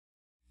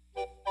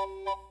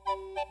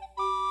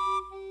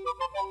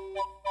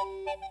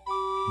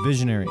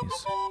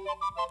Visionaries,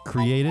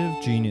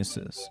 creative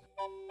geniuses,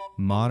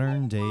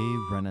 modern-day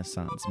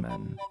Renaissance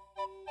men.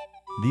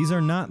 These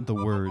are not the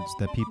words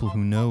that people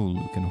who know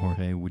Luke and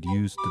Jorge would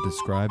use to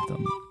describe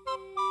them.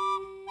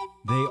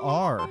 They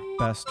are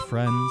best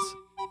friends,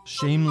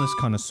 shameless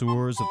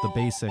connoisseurs of the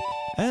basic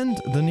and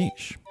the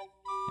niche.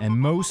 And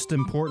most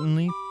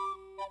importantly,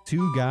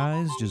 two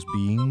guys just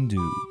being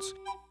dudes.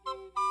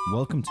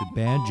 Welcome to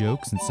Bad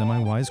Jokes and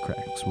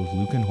Semi-Wisecracks with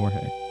Luke and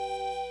Jorge.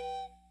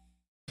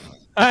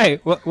 Hi,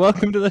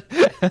 welcome to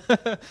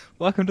the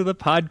welcome to the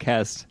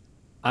podcast.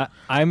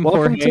 I'm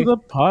welcome Jorge. to the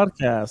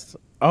podcast.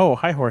 Oh,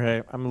 hi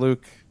Jorge. I'm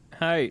Luke.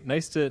 Hi,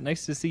 nice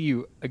to see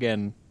you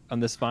again on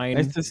this fine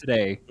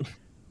day.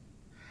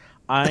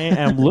 I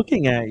am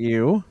looking at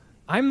you.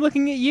 I'm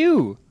looking at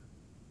you.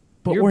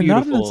 But You're we're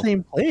beautiful. not in the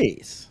same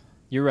place.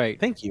 You're right.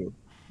 Thank you.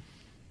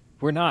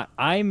 We're not.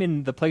 I'm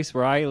in the place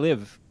where I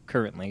live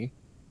currently.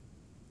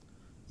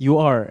 You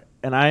are,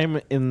 and I'm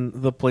in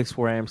the place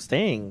where I am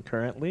staying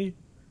currently.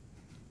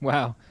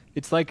 Wow.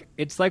 It's like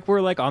we're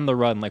like on the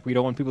run. Like we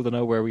don't want people to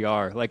know where we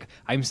are. Like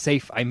I'm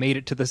safe. I made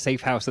it to the safe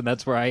house and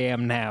that's where I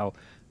am now.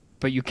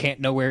 But you can't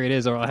know where it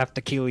is or I'll have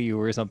to kill you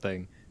or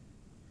something.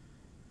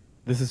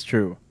 This is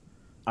true.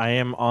 I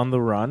am on the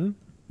run.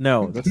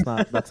 No, that's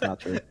not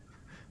true.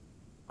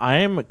 I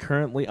am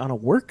currently on a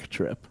work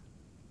trip.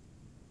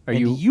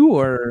 You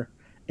are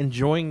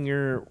enjoying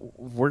your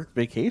work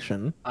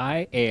vacation?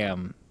 I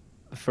am,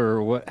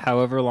 for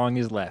however long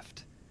is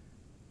left.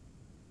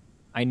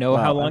 I know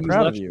how long is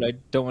left, but I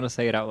don't want to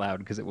say it out loud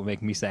because it will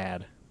make me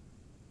sad.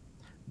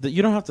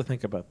 You don't have to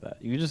think about that.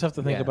 You just have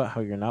to think about how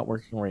you're not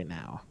working right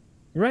now.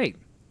 Right.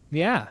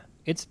 Yeah.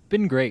 It's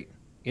been great.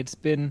 It's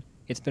been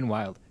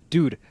wild.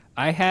 Dude,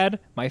 I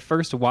had my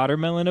first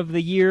watermelon of the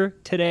year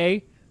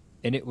today,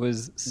 and it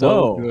was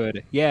so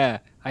good. Yeah.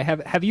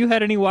 Have you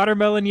had any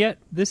watermelon yet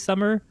this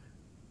summer?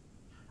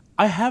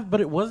 I have, but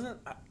it wasn't.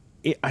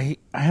 I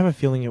have a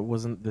feeling it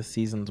wasn't this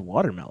season's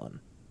watermelon.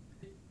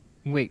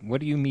 Wait, what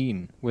do you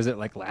mean? Was it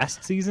like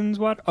last season's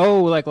water?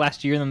 Oh, like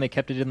last year, and then they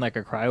kept it in like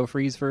a cryo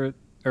freeze or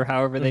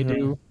however they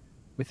do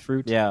with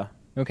fruit? Yeah.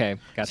 Okay,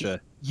 gotcha. So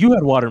you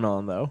had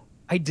watermelon, though.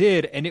 I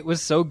did, and it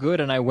was so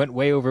good, and I went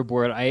way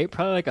overboard. I ate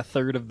probably like a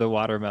third of the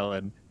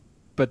watermelon,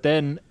 but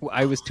then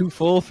I was too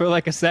full for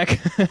like a sec.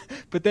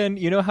 But then,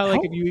 you know how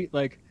like if you eat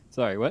like...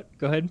 Sorry, what?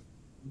 Go ahead.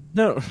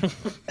 No.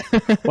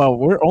 Well,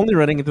 we're only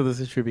running into this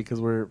issue because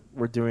we're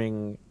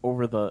doing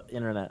over the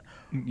internet.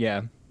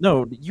 Yeah.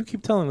 No, you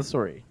keep telling the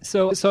story.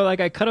 So like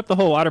I cut up the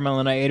whole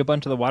watermelon, I ate a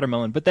bunch of the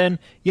watermelon, but then,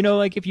 you know,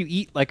 like if you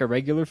eat like a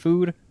regular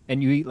food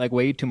and you eat like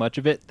way too much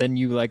of it, then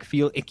you like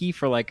feel icky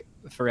for like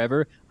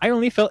forever. I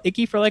only felt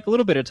icky for like a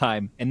little bit of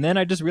time, and then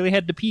I just really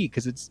had to pee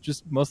because it's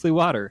just mostly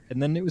water,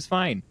 and then it was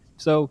fine.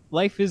 So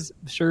life is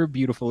sure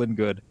beautiful and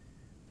good.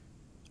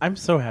 I'm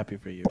so happy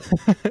for you.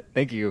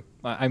 Thank you.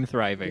 I'm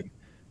thriving.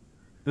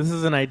 This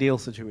is an ideal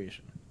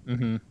situation.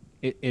 Mm-hmm.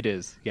 It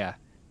is, yeah.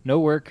 No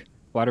work,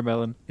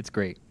 watermelon, it's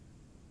great.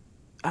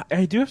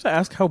 I do have to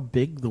ask how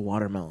big the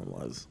watermelon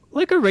was.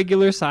 Like a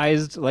regular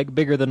sized, like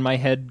bigger than my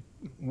head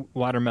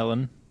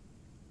watermelon.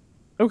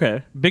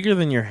 Okay. Bigger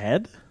than your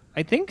head?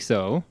 I think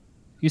so.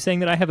 You saying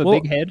that I have a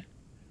big head?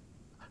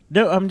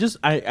 No,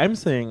 I'm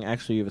saying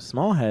actually you have a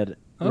small head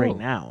right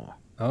now.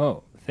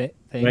 Oh,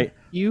 thank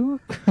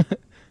you.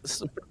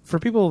 So for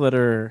people that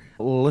are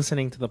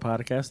listening to the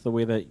podcast the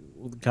way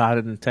that God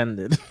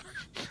intended,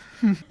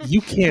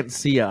 you can't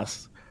see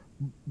us.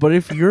 But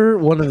if you're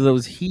one of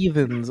those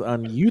heathens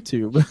on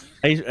YouTube,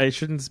 I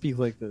shouldn't speak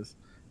like this.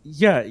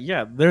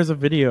 Yeah, there's a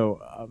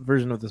video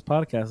version of this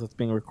podcast that's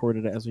being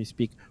recorded as we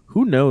speak.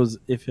 Who knows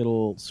if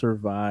it'll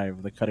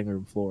survive the cutting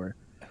room floor?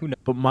 Who knows?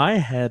 But my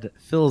head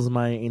fills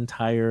my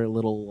entire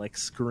little like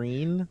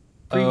screen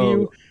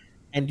preview,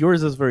 and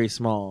yours is very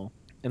small.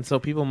 And so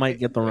people might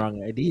get the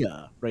wrong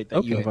idea, right?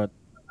 That you have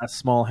a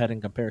small head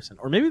in comparison.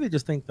 Or maybe they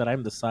just think that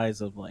I'm the size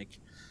of like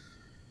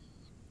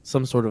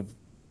some sort of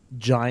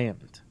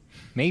giant.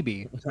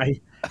 Maybe.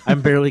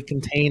 I'm barely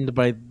contained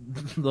by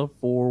the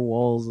four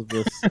walls of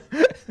this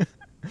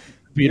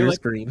computer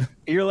screen.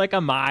 You're like a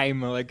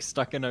mime, like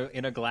stuck in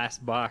a glass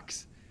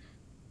box.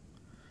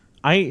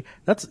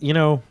 That's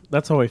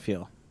how I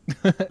feel.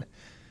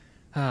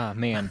 Ah,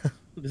 man.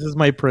 This is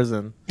my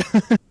prison.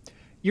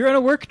 You're on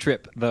a work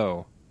trip,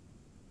 though.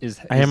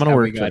 I am on a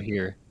work trip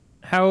here.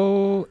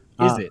 How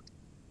is it?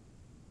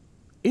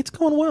 It's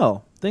going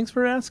well. Thanks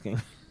for asking.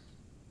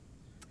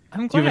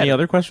 I'm glad. Do you have any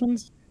other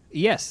questions?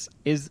 Yes.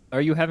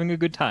 Are you having a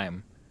good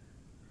time?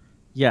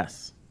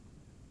 Yes.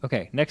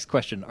 Okay. Next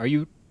question. Are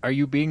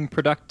you being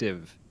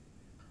productive?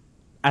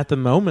 At the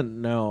moment,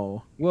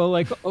 no. Well,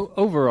 like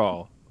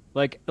overall,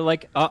 like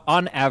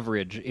on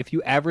average, if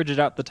you average it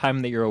out the time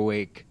that you're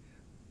awake,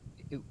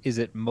 is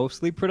it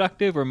mostly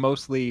productive or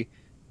mostly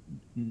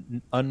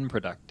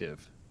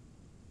unproductive?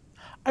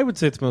 I would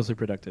say it's mostly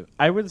productive.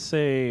 I would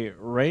say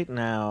right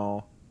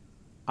now,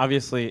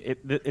 obviously,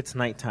 it's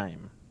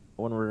nighttime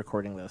when we're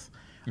recording this.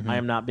 Mm-hmm. I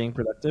am not being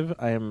productive.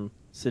 I am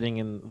sitting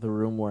in the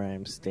room where I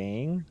am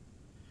staying,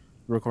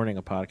 recording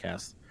a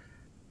podcast,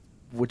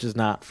 which is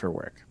not for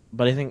work.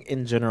 but I think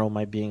in general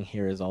my being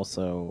here is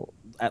also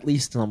at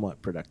least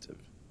somewhat productive.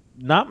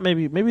 Not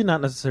maybe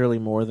not necessarily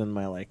more than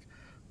my like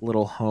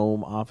little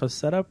home office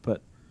setup,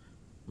 but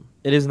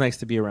it is nice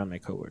to be around my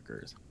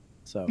coworkers.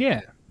 So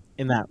Yeah,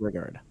 in that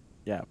regard,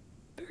 yeah.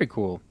 very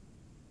cool.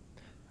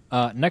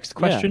 Next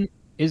question: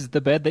 is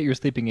the bed that you're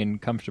sleeping in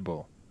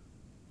comfortable?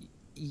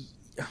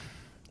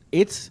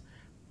 It's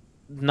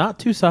not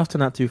too soft and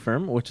not too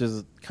firm, which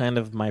is kind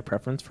of my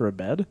preference for a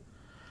bed.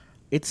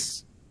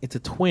 It's a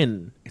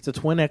twin. It's a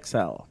twin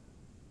XL.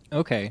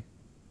 Okay.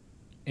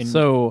 And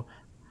So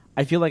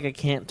I feel like I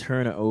can't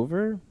turn it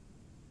over,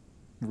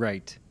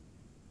 right.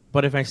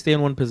 but if I stay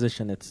in one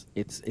position, it's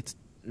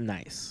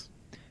nice.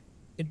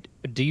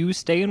 Do you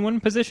stay in one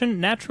position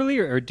naturally,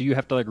 or do you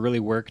have to like really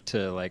work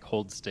to like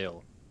hold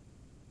still?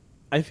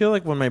 I feel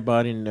like when my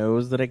body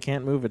knows that I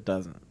can't move, it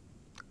doesn't.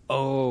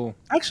 Oh,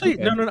 Actually,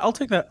 okay. no. I'll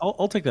take that.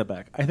 I'll take that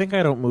back. I think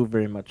I don't move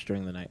very much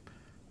during the night.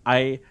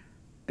 I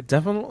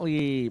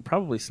definitely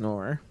probably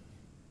snore.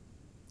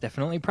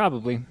 Definitely,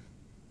 probably.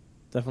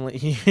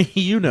 Definitely,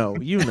 you know.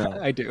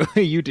 I do.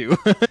 You do.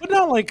 but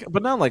not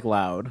like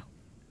loud.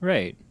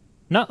 Right.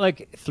 Not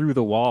like through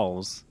the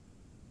walls.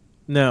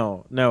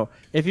 No.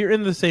 If you're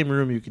in the same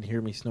room, you can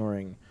hear me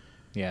snoring.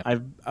 Yeah.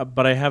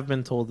 But I have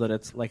been told that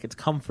it's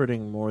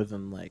comforting more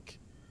than like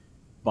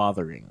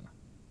bothering.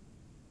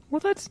 Well,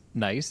 that's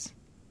nice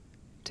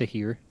to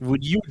hear.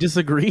 Would you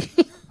disagree?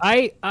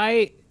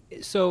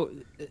 So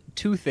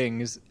two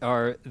things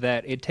are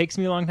that it takes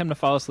me a long time to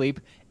fall asleep,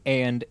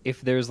 and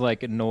if there's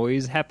like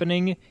noise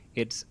happening,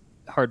 it's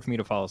hard for me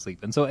to fall asleep.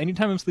 And so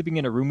anytime I'm sleeping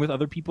in a room with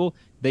other people,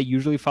 they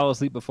usually fall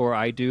asleep before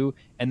I do.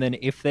 And then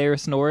if they're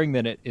snoring,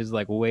 then it is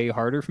like way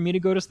harder for me to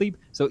go to sleep.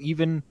 So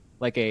even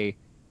like a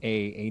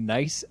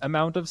nice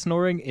amount of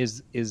snoring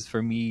is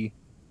for me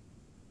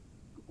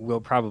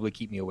will probably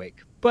keep me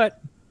awake.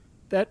 But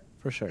that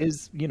For sure.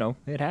 is,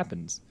 it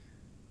happens.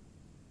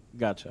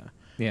 Gotcha.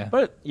 Yeah.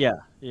 But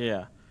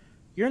yeah.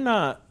 You're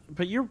not.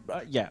 But you're.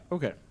 Yeah.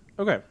 Okay.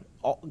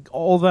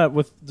 All that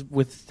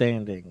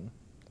withstanding,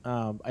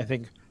 I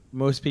think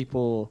most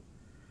people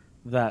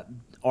that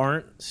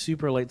aren't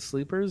super light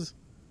sleepers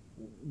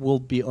will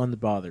be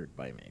unbothered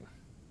by me.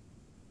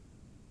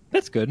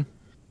 That's good.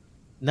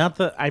 Not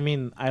that I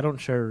mean I don't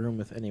share a room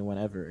with anyone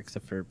ever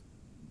except for.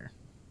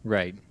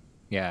 Right.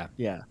 Yeah.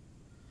 Yeah.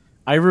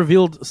 I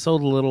revealed so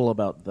little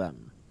about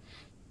them.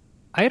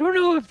 I don't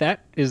know if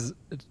that is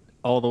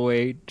all the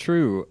way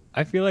true.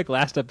 I feel like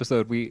last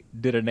episode we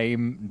did a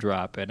name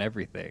drop and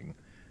everything.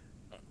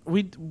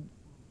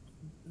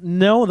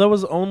 No, that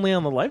was only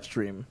on the live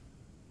stream.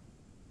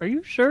 Are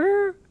you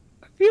sure?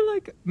 I feel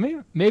like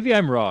maybe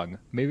I'm wrong.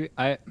 Maybe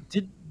I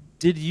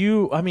did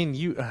you? I mean,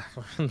 you.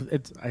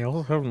 It's. I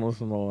also haven't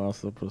listened to the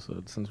last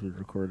episode since we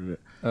recorded it.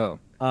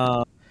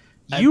 Oh.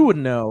 You would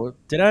know.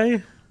 Did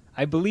I?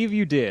 I believe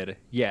you did.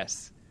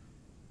 Yes.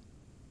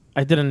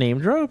 I did a name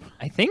drop.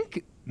 I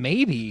think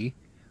maybe.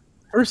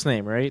 First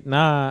name, right?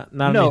 Not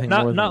No, anything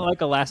more than not that.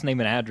 like a last name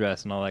and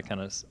address and all that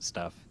kind of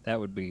stuff. That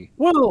would be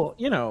Well,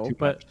 too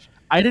but much.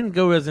 I didn't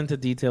go as into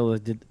detail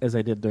as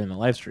I did during the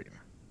live stream.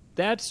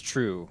 That's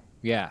true.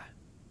 Yeah.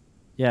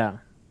 Yeah.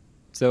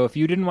 So if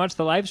you didn't watch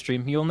the live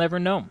stream, you'll never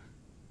know.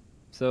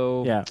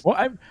 So Yeah.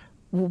 Well,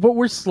 but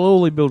we're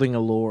slowly building a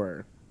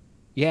lore.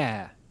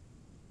 yeah.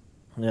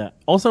 Yeah.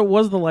 Also,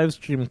 was the live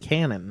stream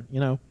canon?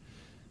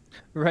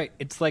 Right.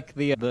 It's like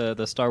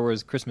the Star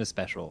Wars Christmas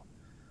special.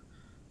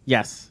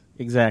 Yes.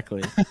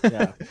 Exactly.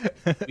 Yeah.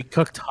 We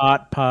cooked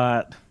hot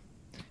pot.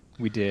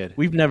 We did.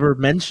 We've never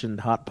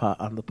mentioned hot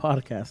pot on the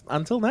podcast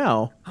until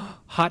now.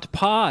 Hot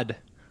pod.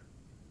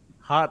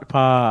 Hot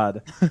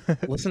pod.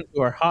 Listen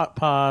to our hot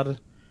pod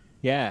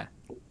Yeah.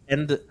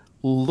 and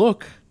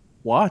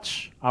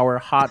watch our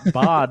hot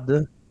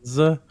pods.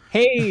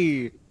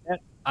 Hey.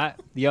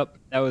 Yep.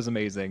 That was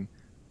amazing.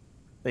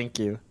 Thank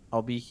you.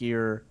 I'll be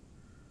here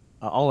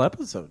all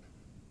episode.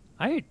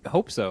 I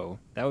hope so.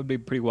 That would be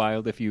pretty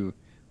wild if you.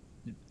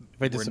 If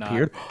I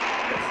disappeared,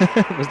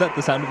 Was that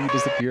the sound of you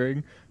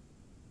disappearing?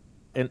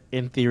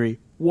 in theory.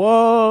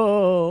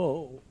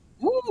 Whoa!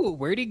 Ooh,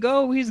 where'd he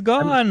go? He's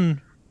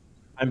gone.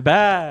 I'm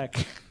back.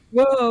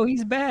 Whoa,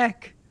 he's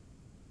back.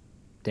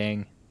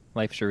 Dang,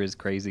 life sure is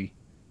crazy.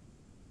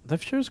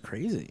 That sure is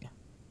crazy.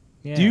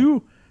 Yeah.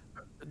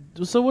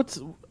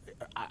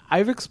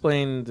 I've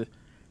explained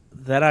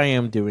that I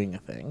am doing a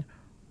thing.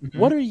 Mhm.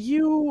 What are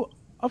you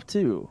up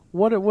to?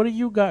 What do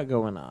you got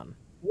going on?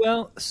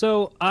 Well,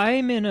 so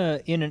I'm in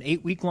an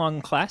 8-week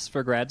long class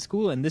for grad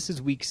school, and this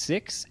is week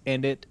 6,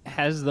 and it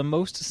has the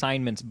most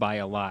assignments by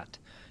a lot.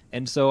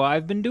 And so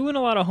I've been doing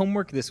a lot of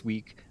homework this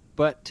week,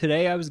 but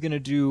today I was going to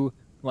do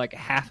like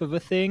half of a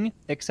thing,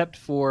 except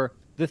for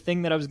the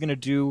thing that I was going to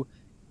do,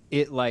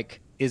 it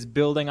like is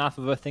building off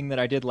of a thing that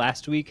I did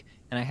last week,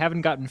 and I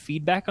haven't gotten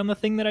feedback on the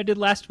thing that I did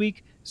last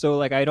week, so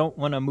like I don't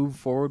want to move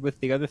forward with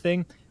the other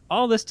thing.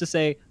 All this to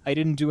say, I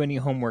didn't do any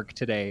homework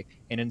today,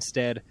 and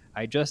instead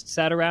I just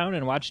sat around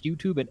and watched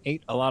YouTube and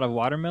ate a lot of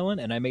watermelon,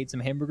 and I made some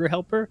hamburger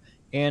helper,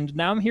 and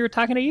now I'm here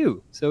talking to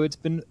you. So it's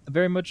been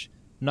very much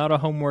not a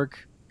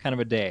homework kind of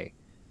a day.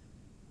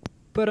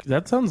 But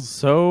That sounds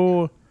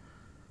so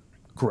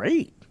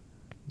great.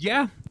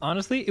 yeah,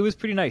 honestly, it was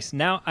pretty nice.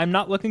 Now I'm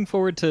not looking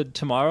forward to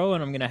tomorrow,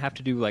 and I'm gonna have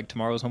to do like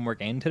tomorrow's homework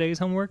and today's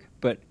homework.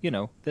 But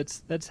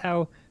that's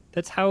how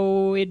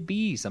it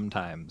be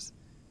sometimes.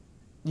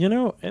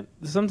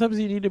 Sometimes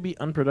you need to be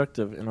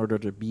unproductive in order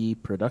to be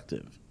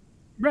productive.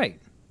 Right.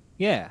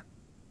 Yeah.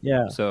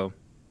 Yeah. So,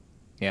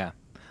 yeah.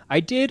 I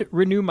did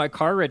renew my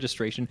car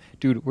registration.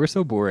 Dude, we're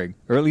so boring.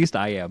 Or at least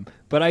I am.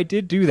 But I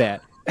did do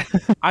that.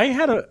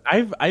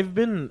 I've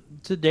been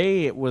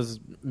today. It was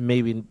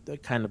maybe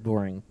kind of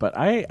boring, but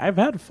I've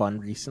had fun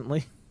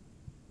recently.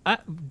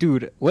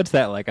 Dude, what's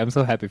that like? I'm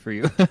so happy for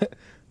you.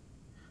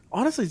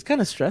 Honestly, it's kind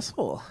of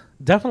stressful.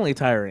 Definitely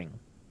tiring.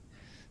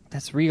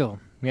 That's real.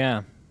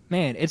 Yeah.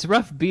 Man, it's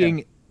rough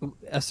being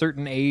a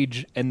certain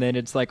age and then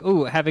it's like,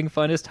 oh, having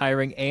fun is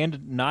tiring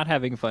and not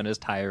having fun is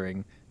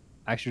tiring.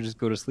 I should just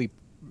go to sleep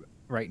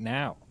right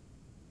now.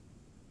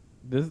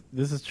 This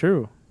is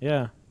true.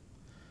 Yeah.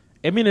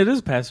 I mean, it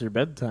is past your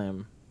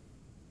bedtime.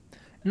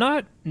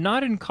 Not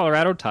in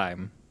Colorado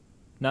time.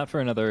 Not for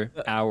another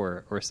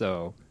hour or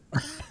so.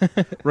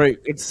 Right.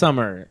 It's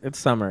summer.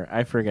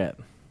 I forget.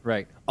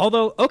 Right.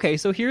 Although, okay,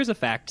 so here's a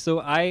fact. So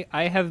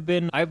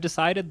I've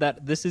decided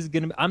that this is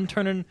I'm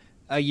turning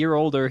a year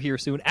older here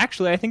soon.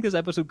 Actually, I think this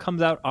episode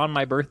comes out on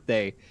my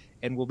birthday,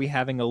 and we'll be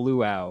having a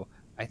luau,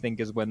 I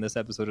think is when this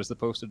episode is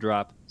supposed to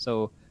drop.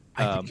 So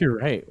I think you're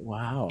right.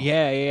 Wow.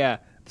 Yeah.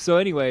 So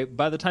anyway,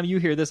 by the time you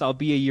hear this, I'll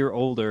be a year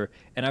older,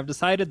 and I've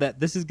decided that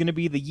this is going to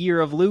be the year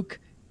of Luke,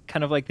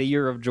 kind of like the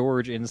year of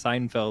George in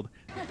Seinfeld.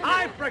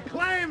 I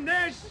proclaim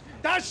this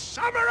the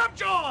summer of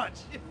George!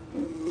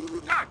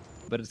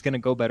 But it's going to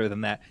go better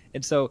than that.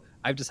 And so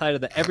I've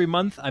decided that every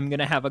month I'm going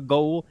to have a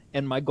goal,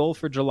 and my goal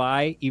for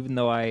July, even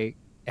though I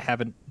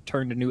haven't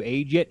turned a new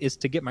age yet, is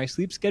to get my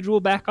sleep schedule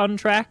back on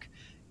track.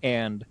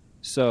 And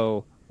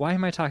so why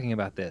am I talking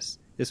about this?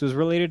 This was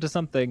related to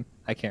something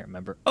I can't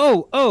remember.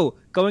 Oh,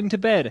 going to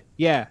bed.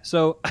 Yeah.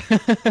 So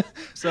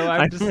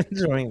I'm just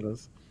enjoying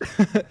this.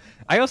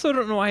 I also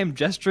don't know why I'm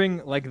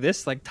gesturing like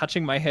this, like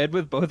touching my head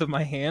with both of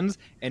my hands.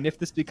 And if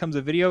this becomes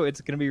a video,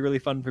 it's going to be really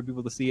fun for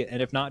people to see it.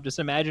 And if not, just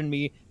imagine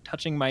me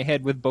touching my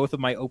head with both of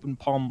my open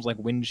palms like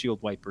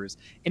windshield wipers.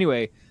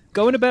 Anyway,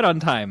 going to bed on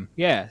time.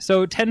 Yeah.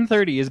 So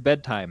 10:30 is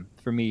bedtime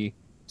for me,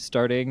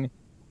 starting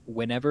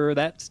whenever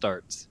that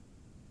starts.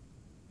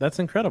 That's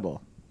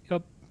incredible.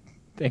 Yep.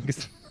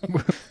 Thanks.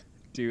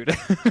 Dude.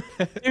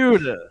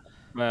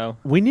 Wow.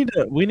 We need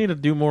to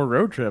do more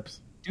road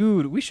trips.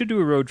 Dude, we should do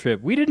a road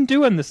trip. We didn't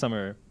do one this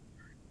summer.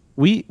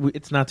 We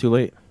it's not too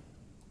late.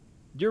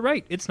 You're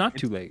right. It's not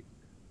too late.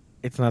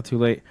 It's not too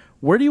late.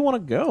 Where do you want to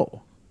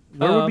go?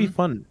 Where would be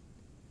fun?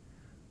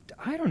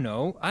 I don't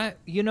know.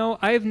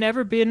 I've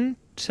never been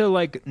to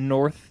like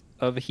north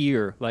of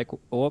here, like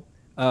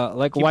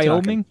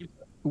Wyoming. Talking.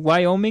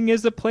 Wyoming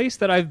is a place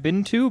that I've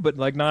been to, but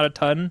like not a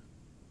ton.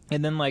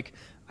 And then like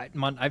I've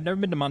never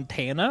been to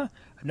Montana.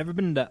 I've never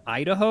been to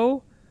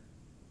Idaho.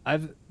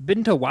 I've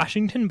been to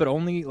Washington, but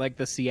only like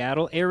the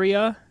Seattle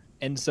area.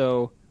 And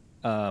so,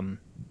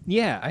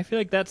 I feel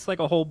like that's like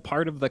a whole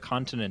part of the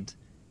continent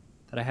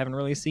that I haven't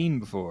really seen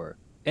before.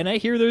 And I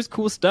hear there's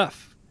cool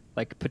stuff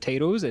like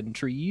potatoes and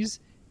trees.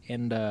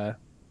 And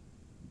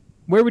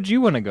where would you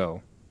want to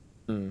go?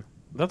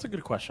 That's a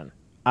good question.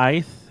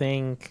 I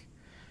think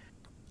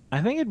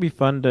it'd be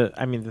fun to.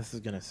 I mean, this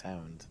is gonna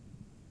sound,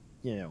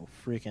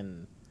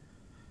 freaking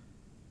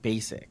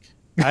basic.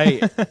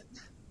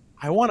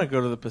 I want to go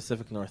to the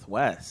Pacific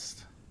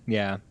Northwest.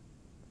 Yeah.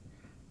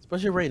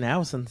 Especially right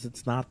now since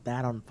it's not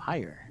that on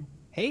fire.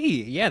 Hey,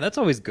 yeah, that's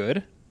always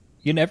good.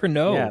 You never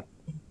know. Yeah.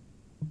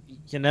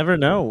 You never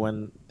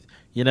know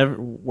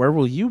where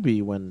will you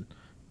be when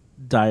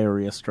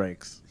diarrhea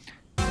strikes?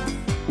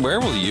 Where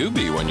will you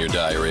be when your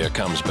diarrhea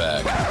comes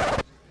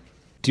back?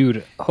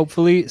 Dude,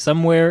 hopefully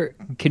somewhere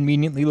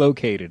conveniently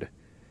located.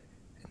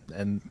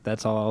 And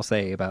that's all I'll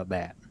say about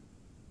that.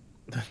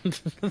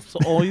 That's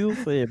all you'll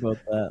say about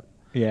that.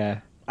 Yeah.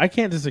 I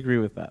can't disagree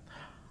with that.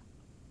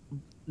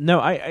 No,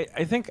 I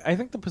think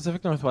the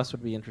Pacific Northwest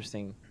would be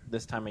interesting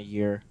this time of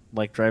year.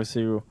 Like drive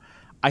through,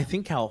 I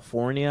think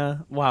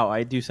California. Wow,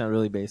 I do sound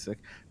really basic.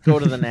 Go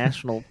to the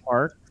national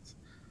parks.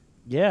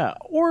 Yeah,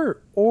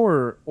 or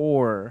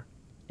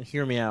and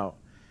hear me out.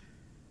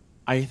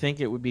 I think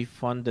it would be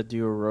fun to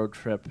do a road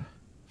trip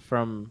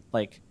from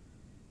like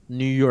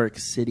New York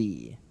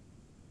City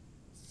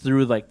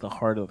through like the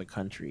heart of the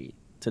country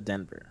to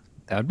Denver.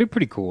 That would be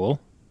pretty cool.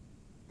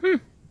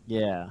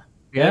 Yeah.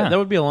 Yeah. That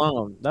would be a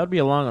long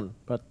one,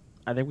 but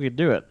I think we could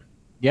do it.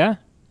 Yeah.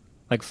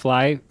 Like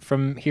fly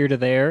from here to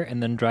there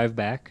and then drive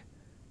back.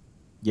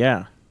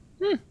 Yeah.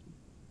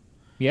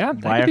 Yeah,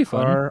 that Buy could be a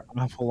fun. car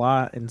off a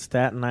lot in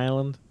Staten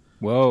Island.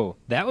 Whoa.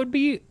 That would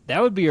be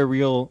a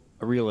real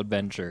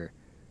adventure.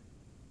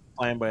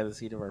 Flying by the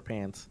seat of our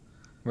pants.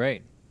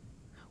 Right.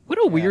 What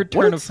a weird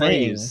What turn a of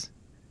phrase.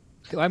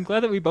 I'm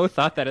glad that we both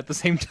thought that at the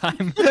same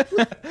time.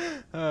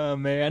 Oh,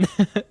 man.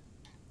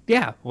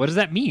 Yeah, what does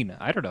that mean?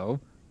 I don't know.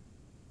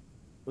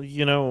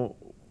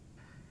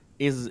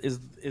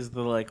 is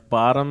the like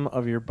bottom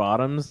of your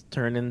bottoms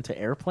turn into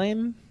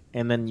airplane,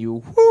 and then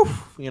you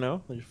woof,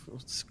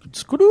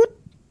 scoot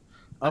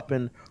up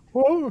and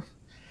whoa,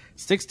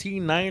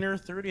 16, 9er,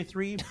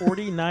 33,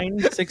 49,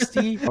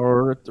 60,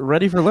 or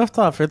ready for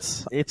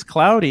liftoff. It's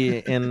cloudy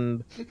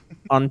in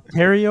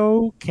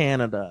Ontario,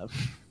 Canada.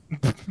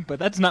 But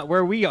that's not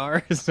where we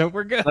are, so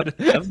we're good.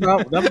 That's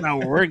not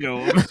where we're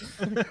going.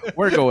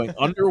 We're going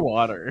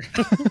underwater.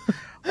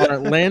 Our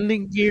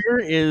landing gear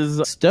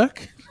is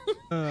stuck,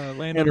 Land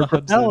and on our the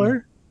Hudson.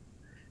 propeller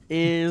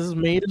is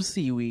made of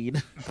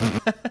seaweed.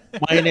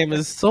 My name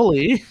is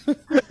Sully.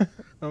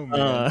 Oh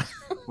man!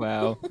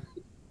 Wow.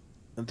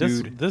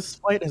 This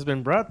flight has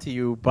been brought to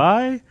you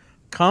by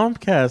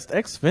Comcast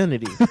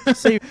Xfinity.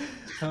 Say,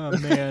 Oh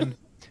man.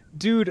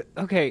 Dude,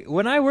 okay,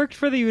 when I worked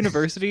for the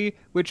university,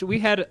 which we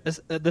had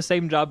the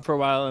same job for a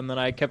while, and then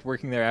I kept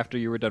working there after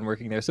you were done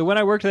working there. So when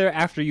I worked there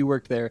after you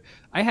worked there,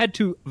 I had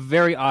to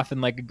very often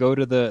like go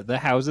to the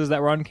houses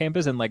that were on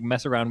campus and like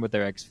mess around with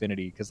their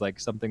Xfinity because like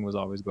something was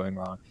always going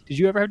wrong. Did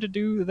you ever have to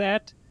do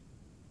that?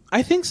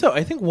 I think so.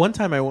 I think one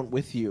time I went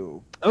with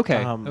you.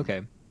 Okay,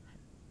 okay.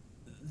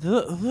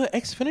 The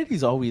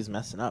Xfinity's always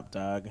messing up,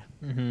 dog.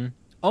 Mm-hmm.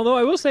 Although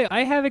I will say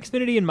I have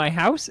Xfinity in my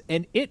house,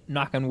 and it,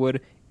 knock on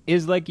wood,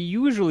 is like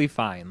usually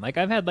fine. Like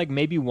I've had like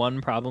maybe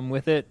one problem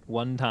with it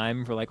one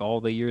time for like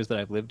all the years that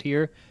I've lived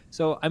here.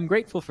 So I'm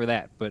grateful for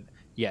that. But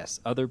yes,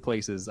 other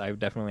places I've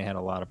definitely had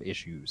a lot of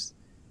issues.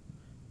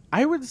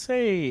 I would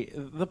say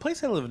the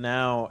place I live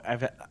now,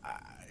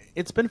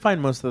 it's been fine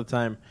most of the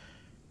time.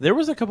 There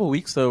was a couple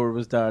weeks though where it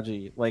was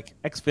dodgy. Like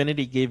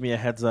Xfinity gave me a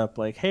heads up,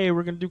 like, "Hey,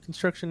 we're gonna do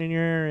construction in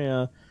your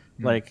area.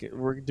 Like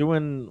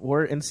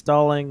we're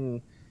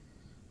installing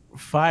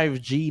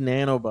 5G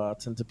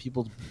nanobots into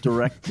people's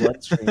direct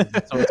bloodstream.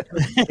 So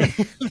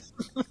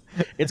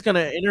it's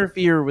gonna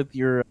interfere with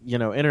your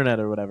internet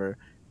or whatever."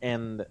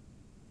 And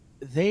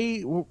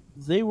they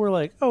were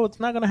like, "Oh, it's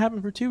not gonna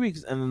happen for 2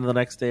 weeks," and then the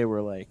next day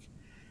we're like,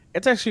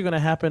 "It's actually gonna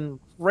happen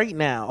right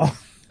now."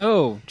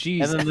 Oh,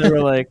 geez. And then they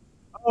were like,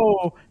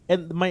 "Oh,"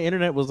 and my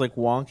internet was like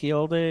wonky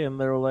all day, and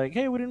they were like,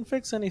 "Hey, we didn't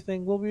fix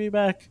anything. We'll be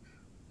back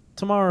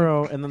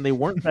tomorrow." And then they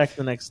weren't back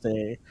the next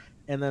day,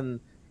 and then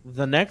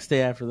the next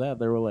day after that,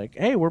 they were like,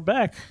 "Hey, we're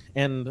back,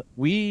 and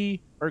we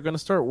are going to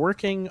start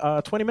working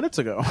 20 minutes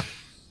ago."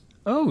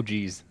 Oh,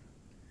 geez.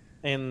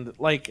 And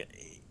like,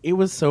 it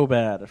was so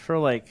bad for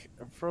like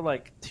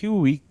 2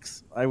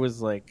 weeks. I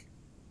was like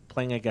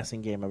playing a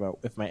guessing game about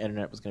if my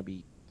internet was going to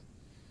be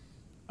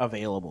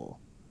available.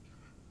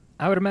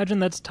 I would imagine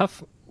that's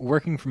tough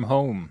working from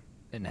home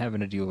and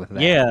having to deal with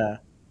that.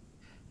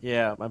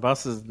 Yeah, my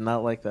boss is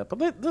not like that,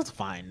 but that's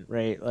fine,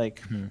 right?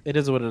 Like, It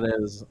is what it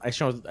is. I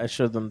showed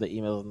them the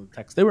emails and the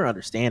text. They were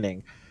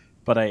understanding,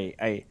 but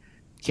I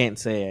can't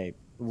say I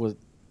was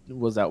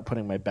out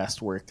putting my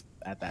best work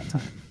at that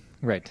time.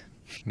 Right.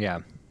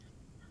 Yeah.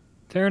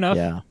 Fair enough.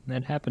 Yeah.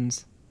 That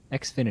happens.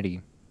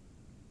 Xfinity.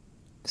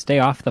 Stay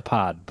off the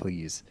pod,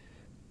 please.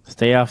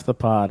 Stay off the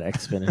pod,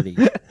 Xfinity.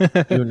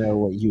 You know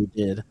what you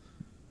did.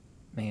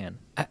 Man.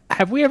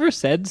 Have we ever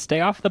said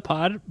stay off the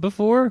pod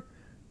before?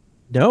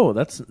 No,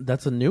 that's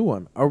a new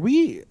one. Are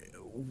we?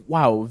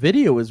 Wow,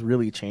 video is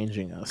really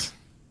changing us.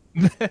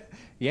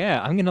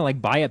 Yeah, I'm gonna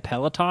like buy a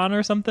Peloton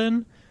or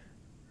something.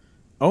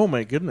 Oh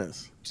my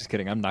goodness! Just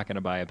kidding. I'm not gonna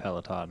buy a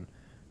Peloton.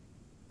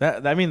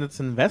 I mean,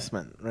 that's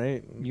investment,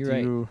 right? You're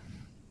right. Do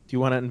you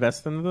want to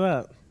invest into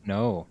that?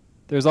 No,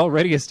 there's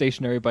already a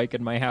stationary bike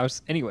in my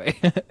house anyway.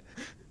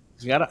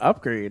 You got to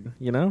upgrade,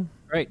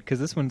 Right? Because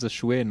this one's a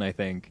Schwinn, I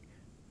think.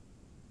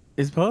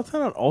 Is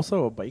Peloton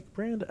also a bike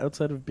brand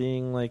outside of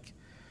being like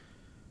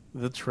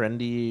the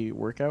trendy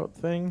workout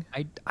thing?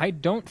 I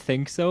don't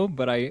think so,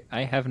 but I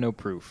have no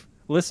proof.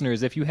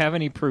 Listeners, if you have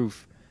any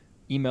proof,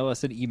 email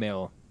us an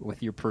email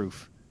with your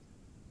proof.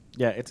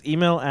 Yeah, it's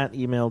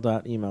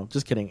email@email.email.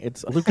 Just kidding.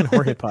 It's Luke and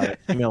Jorge pod at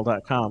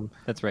email.com.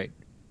 That's right.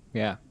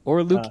 Yeah.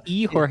 Or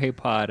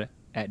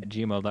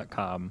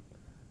LukeEJorgePod@gmail.com.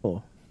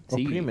 Cool.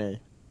 See. Prime,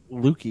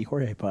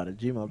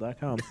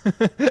 LukeEJorgePod@gmail.com.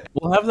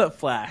 We'll have that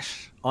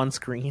flash on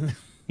screen.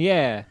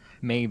 Yeah,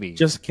 maybe.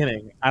 Just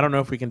kidding. I don't know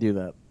if we can do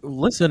that.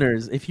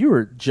 Listeners, if you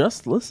were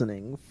just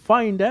listening,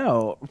 find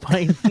out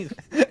by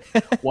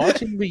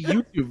watching the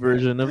YouTube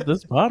version of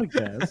this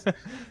podcast.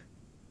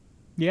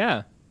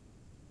 Yeah.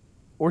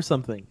 Or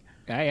something.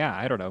 Yeah,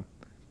 I don't know.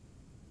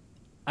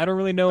 I don't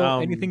really know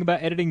anything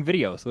about editing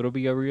video, so it'll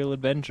be a real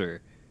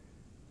adventure.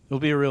 It'll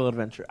be a real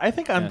adventure. I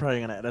think I'm probably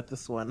going to edit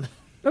this one.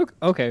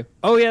 Okay.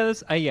 Oh, yeah,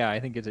 that's I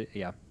think it's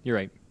yeah, you're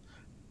right.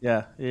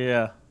 Yeah.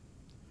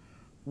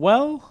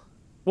 Well,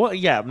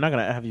 yeah, I'm not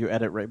going to have you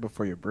edit right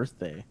before your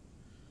birthday.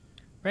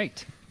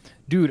 Right.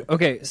 Dude,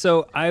 okay,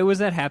 so I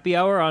was at happy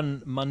hour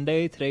on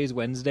Monday, today's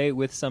Wednesday,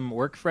 with some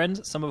work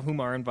friends, some of whom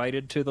are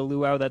invited to the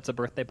luau. That's a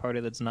birthday party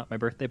that's not my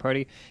birthday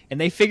party. And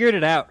they figured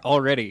it out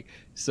already.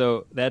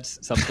 So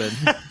that's something.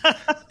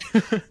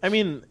 I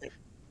mean,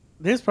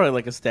 there's probably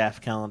like a staff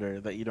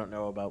calendar that you don't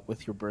know about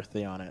with your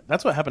birthday on it.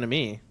 That's what happened to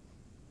me.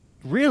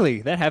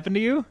 Really? That happened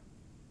to you?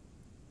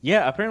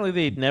 Yeah, apparently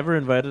they never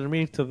invited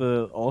me to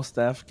the all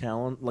staff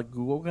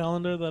Google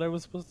calendar that I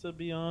was supposed to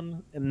be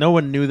on, and no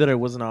one knew that I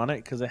wasn't on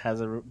it because it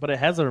has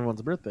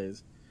everyone's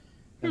birthdays.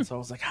 And so I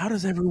was like, "How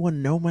does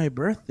everyone know my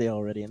birthday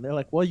already?" And they're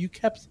like, "Well, you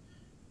kept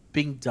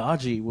being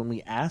dodgy when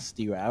we asked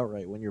you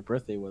outright when your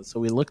birthday was, so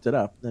we looked it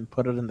up, then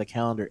put it in the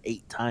calendar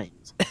 8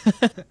 times."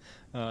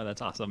 Oh,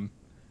 that's awesome.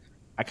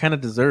 I kind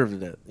of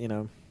deserved it, you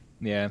know.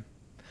 Yeah.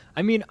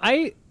 I mean,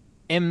 I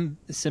am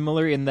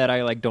similar in that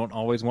I like don't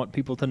always want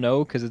people to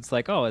know because it's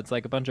like, oh, it's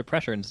like a bunch of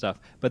pressure and stuff.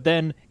 But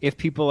then if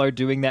people are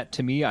doing that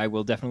to me, I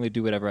will definitely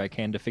do whatever I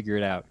can to figure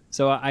it out.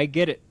 So I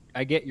get it.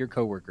 I get your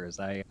coworkers.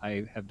 I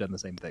have done the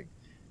same thing.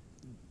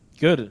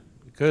 Good.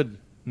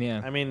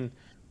 Yeah. I mean,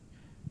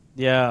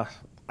 yeah,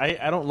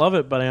 I don't love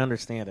it, but I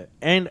understand it,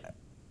 and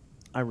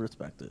I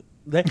respect it.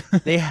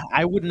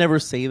 I would never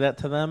say that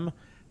to them.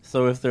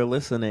 So if they're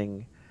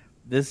listening,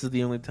 this is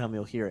the only time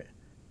you'll hear it.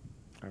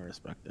 I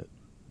respect it.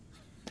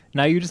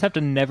 Now you just have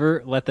to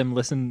never let them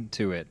listen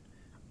to it,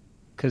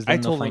 because I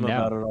told them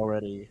about it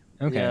already.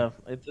 Okay. Yeah,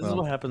 this is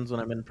what happens when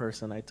I'm in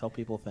person. I tell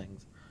people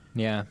things.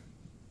 Yeah.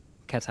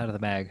 Cat's out of the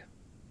bag.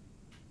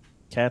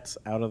 Cat's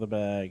out of the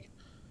bag.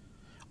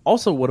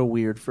 Also, what a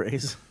weird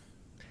phrase.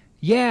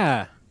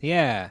 Yeah.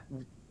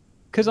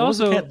 Because what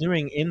also, was the cat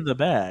doing in the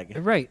bag?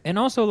 right, and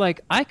also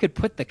like I could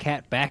put the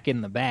cat back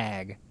in the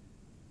bag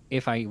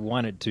if I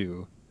wanted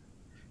to.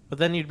 But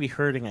then you'd be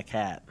hurting a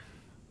cat.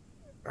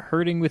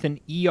 Hurting with an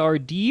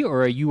ERD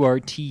or a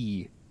URT?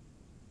 You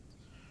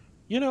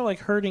know, like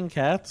herding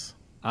cats.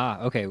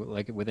 Ah, okay,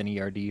 like with an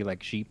ERD,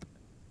 like sheep.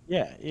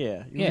 Yeah.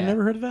 Yeah. You've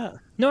never heard of that?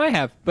 No, I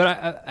have, but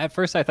at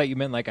first I thought you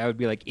meant like I would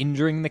be like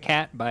injuring the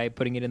cat by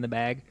putting it in the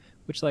bag,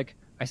 which like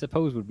I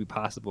suppose would be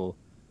possible,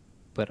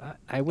 but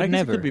I would I guess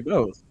never. It could be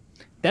both.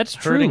 That's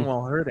Hurting true.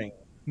 while hurting.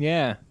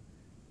 Yeah,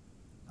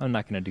 I'm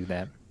not gonna do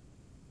that.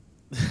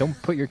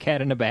 Don't put your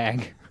cat in a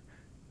bag.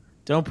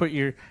 Don't put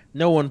your.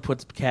 No one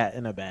puts cat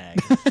in a bag.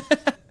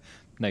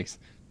 Nice.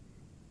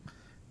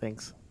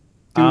 Thanks.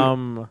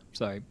 Dude.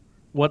 Sorry.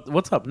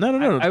 What's up?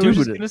 No. I was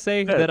just gonna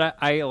say that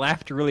I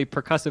laughed really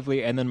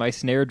percussively, and then my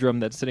snare drum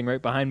that's sitting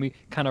right behind me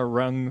kind of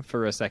rung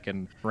for a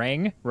second.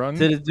 Rung.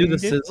 Did it do the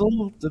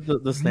sizzle? Did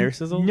the snare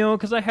sizzle? No,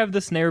 because I have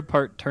the snare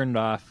part turned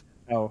off.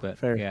 Oh, But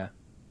fair.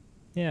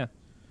 Yeah.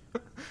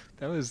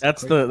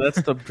 That's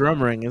the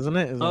drum ring, isn't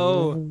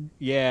it?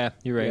 Yeah,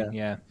 you're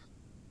right.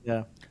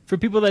 Yeah. For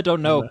people that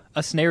don't know,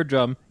 a snare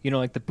drum,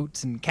 like the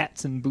boots and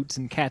cats,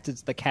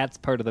 it's the cats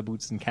part of the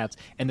boots and cats,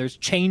 and there's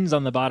chains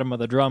on the bottom of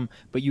the drum,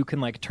 but you can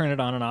like turn it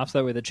on and off so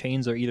that way the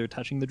chains are either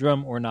touching the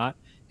drum or not,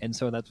 and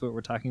so that's what we're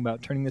talking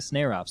about, turning the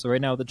snare off. So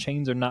right now the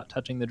chains are not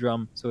touching the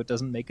drum, so it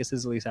doesn't make a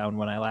sizzly sound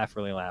when I laugh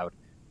really loud.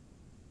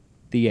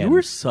 The end. You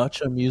were such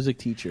a music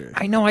teacher.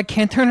 I know, I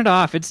can't turn it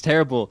off. It's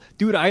terrible.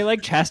 Dude, I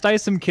like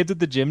chastised some kids at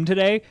the gym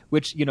today,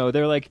 which,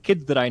 they're like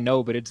kids that I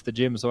know, but it's the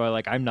gym, so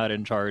I'm not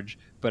in charge.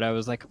 But I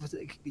was like,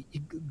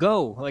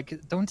 go. Like,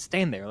 don't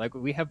stand there. Like,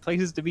 we have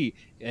places to be.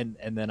 And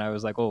then I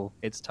was like, oh,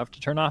 it's tough to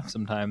turn off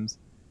sometimes.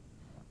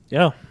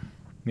 Yeah.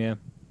 Yeah.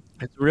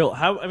 It's real.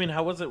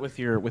 How was it with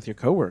your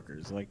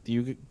coworkers? Like,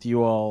 do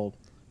you all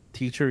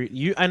teach her?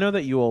 I know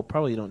that you all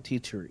probably don't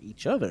teach her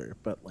each other,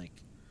 but like,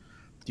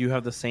 do you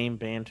have the same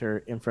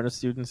banter in front of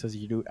students as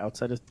you do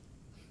outside of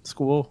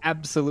school?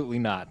 Absolutely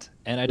not.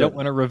 And I don't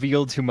want to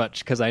reveal too much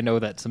because I know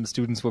that some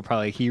students will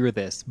probably hear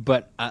this.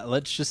 But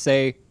let's just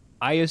say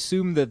I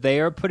assume that they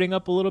are putting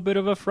up a little bit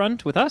of a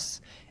front with us,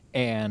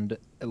 and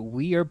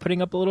we are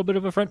putting up a little bit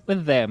of a front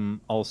with them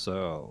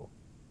also.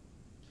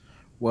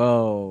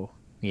 Whoa.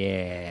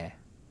 Yeah.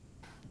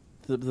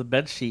 The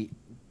bedsheet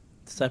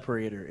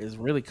separator is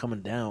really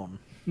coming down.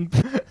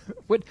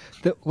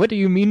 What do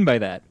you mean by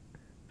that?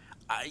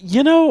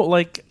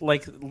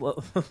 Like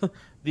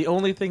the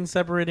only thing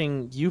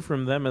separating you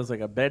from them is like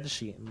a bed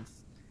sheet, and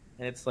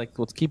it's like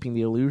what's keeping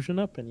the illusion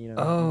up, and you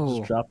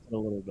just dropped it a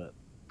little bit.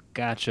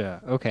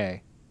 Gotcha.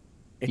 Okay.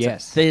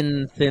 It's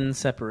a thin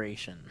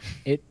separation.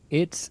 It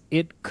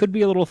could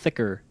be a little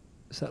thicker,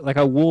 so like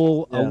a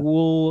wool,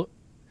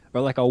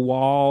 or like a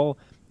wall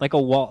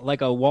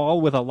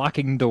with a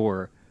locking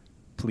door,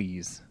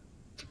 please.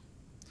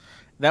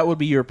 That would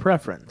be your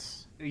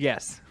preference.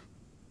 Yes.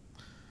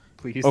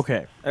 Please.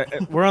 Okay,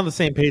 we're on the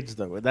same page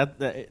though.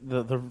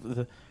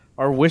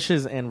 Our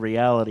wishes and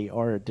reality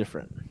are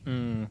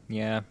different.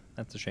 Yeah,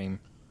 that's a shame.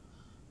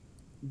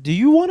 Do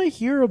you want to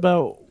hear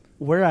about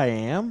where I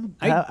am?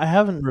 I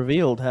haven't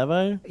revealed, have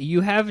I?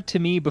 You have to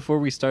me before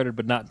we started,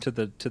 but not to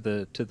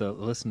the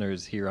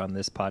listeners here on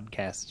this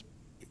podcast.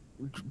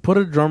 Put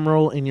a drum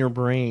roll in your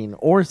brain,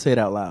 or say it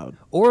out loud,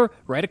 or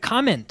write a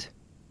comment.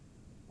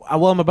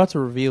 Well, I'm about to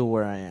reveal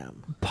where I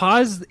am.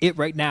 Pause it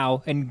right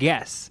now and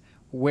guess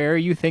where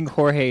you think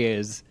Jorge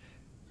is.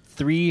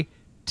 3,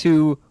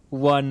 2,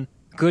 1.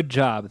 Good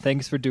job.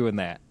 Thanks for doing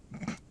that.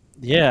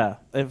 Yeah,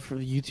 for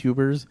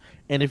YouTubers.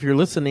 And if you're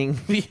listening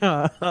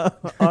via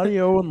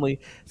audio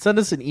only, send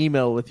us an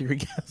email with your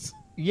guess.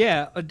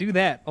 Yeah, do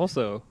that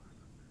also.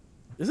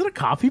 Is it a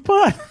coffee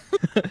pot?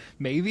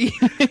 Maybe.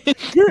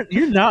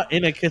 You're not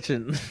in a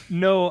kitchen.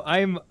 No,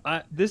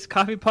 this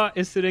coffee pot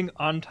is sitting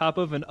on top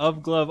of an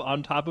UV glove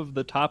on top of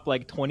the top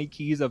like 20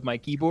 keys of my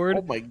keyboard.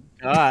 Oh my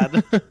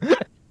god.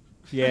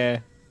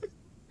 Yeah.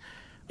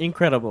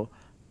 Incredible.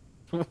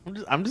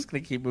 I'm just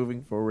going to keep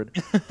moving forward.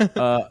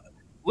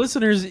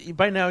 Listeners,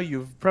 by now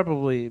you've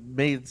probably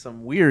made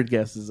some weird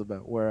guesses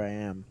about where I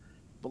am.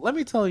 But let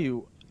me tell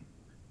you,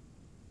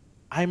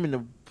 I'm in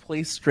a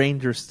place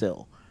stranger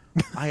still.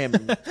 I am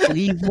in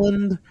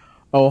Cleveland,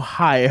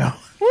 Ohio.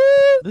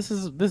 This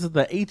is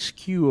the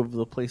HQ of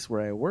the place where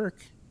I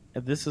work,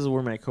 and this is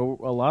where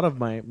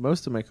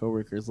most of my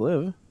coworkers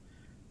live,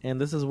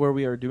 and this is where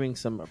we are doing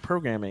some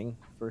programming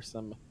for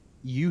some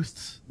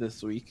youths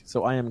this week.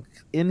 So I am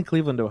in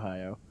Cleveland,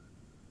 Ohio,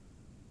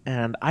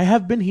 and I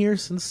have been here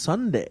since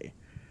Sunday.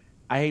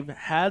 I've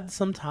had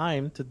some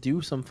time to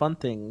do some fun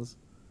things,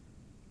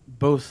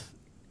 both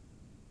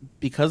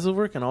because of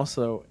work and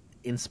also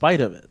in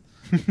spite of it.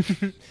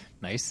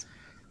 Nice.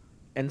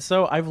 And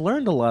so I've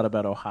learned a lot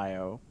about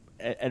Ohio.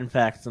 In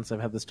fact, since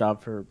I've had this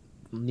job for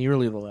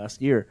nearly the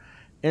last year.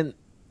 And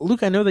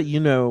Luke, I know that you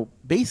know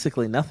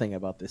basically nothing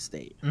about this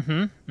state.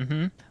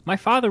 My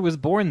father was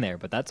born there,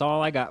 but that's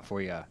all I got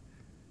for you.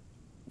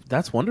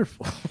 That's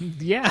wonderful.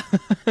 Yeah.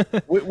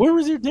 Where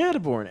was your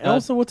dad born? And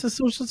also, what's his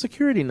social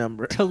security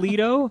number?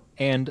 Toledo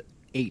and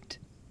 8.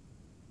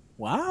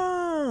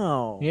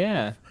 Wow.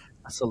 Yeah.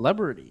 A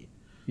celebrity.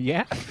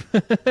 Yeah.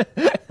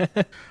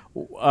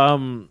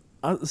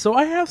 So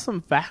I have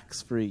some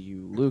facts for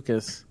you,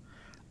 Lucas,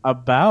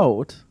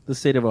 about the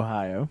state of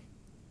Ohio.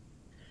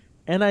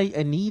 And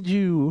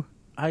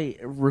I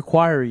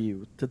require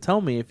you to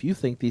tell me if you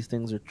think these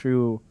things are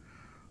true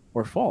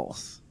or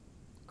false.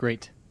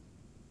 Great.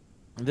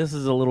 This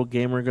is a little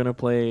game we're going to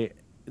play.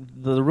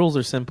 The rules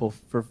are simple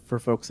for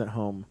folks at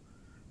home.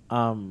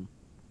 I'm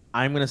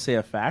going to say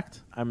a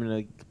fact. I'm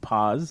going to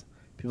pause.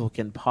 People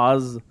can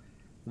pause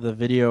the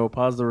video,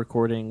 pause the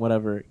recording,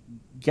 whatever.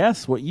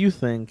 Guess what you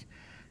think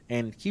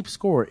and keep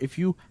score. If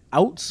you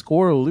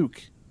outscore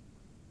Luke,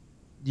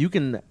 you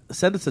can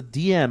send us a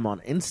DM on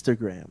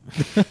Instagram.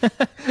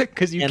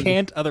 Because you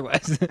can't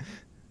otherwise.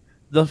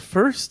 The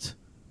first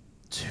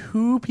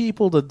 2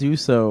 people to do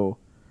so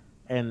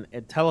and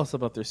tell us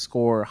about their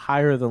score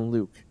higher than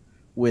Luke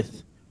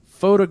with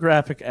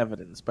photographic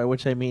evidence, by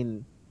which I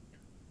mean,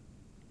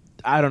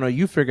 I don't know,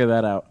 you figure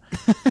that out.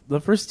 The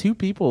first 2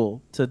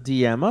 people to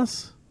DM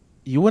us,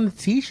 you win a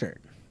t-shirt.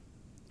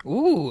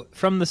 Ooh,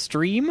 from the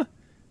stream?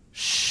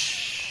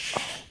 Shh.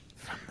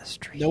 From the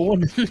stream.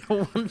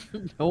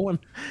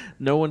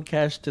 No one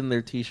cashed in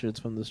their t-shirts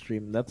from the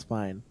stream. That's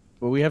fine.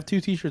 But we have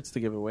 2 t-shirts to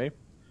give away.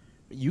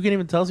 You can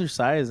even tell us your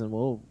size and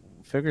we'll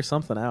figure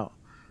something out.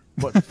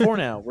 But for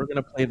now, we're going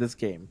to play this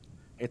game.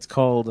 It's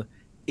called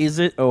Is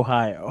It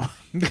Ohio?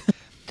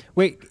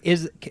 Wait,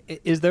 is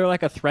there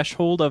like a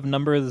threshold of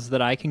numbers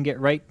that I can get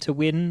right to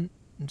win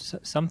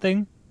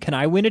something? Can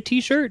I win a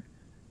t-shirt?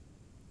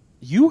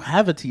 You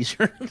have a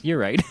t-shirt. You're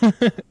right.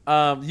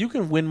 You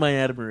can win my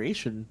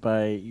admiration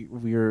by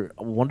your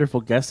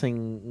wonderful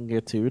guessing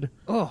attitude.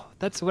 Oh,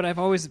 that's what I've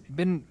always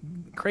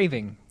been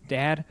craving,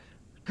 Dad.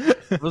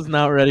 I was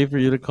not ready for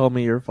you to call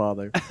me your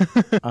father.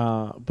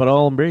 But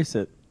I'll embrace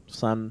it,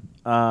 son.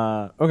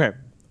 Okay.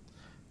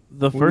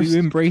 Will you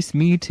embrace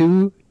me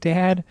too,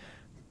 Dad?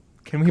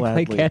 Can we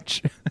Gladly. play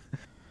catch?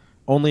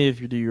 Only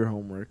if you do your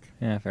homework.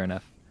 Yeah, fair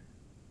enough.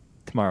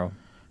 Tomorrow.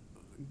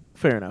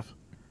 Fair enough.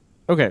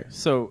 Okay,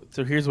 so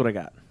here's what I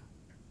got.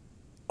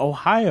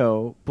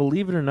 Ohio,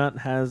 believe it or not,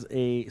 has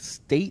a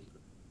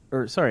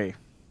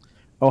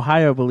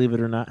Ohio, believe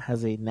it or not,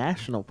 has a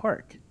national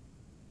park.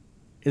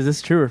 Is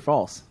this true or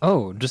false?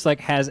 Oh, just like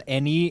has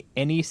any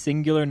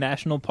singular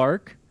national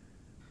park?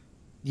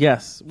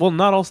 Yes. Well,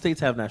 not all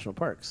states have national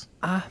parks.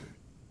 I'm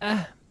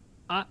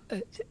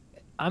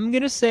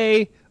gonna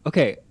say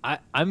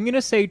I'm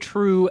gonna say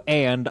true,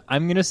 and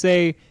I'm gonna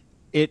say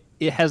it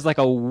has like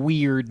a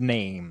weird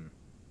name.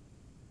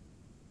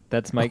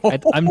 That's my.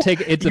 I'm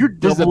taking.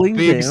 This is a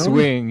big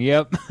swing.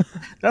 Yep.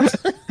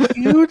 That's a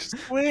huge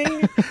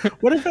swing.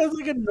 What if it has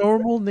like a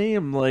normal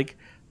name, like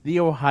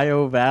the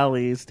Ohio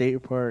Valley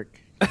State Park?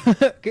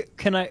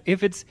 Can I?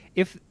 If it's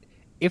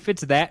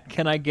that,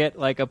 can I get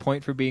like a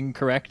point for being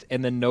correct,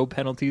 and then no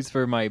penalties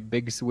for my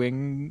big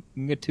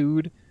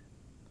swingitude?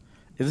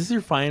 Is this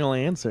your final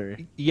answer?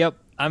 Yep,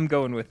 I'm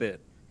going with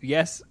it.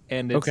 Yes,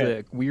 and it's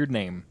a weird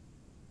name.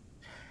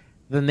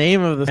 The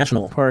name of the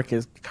national park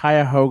is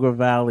Cuyahoga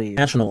Valley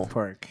National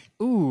Park.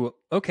 Ooh,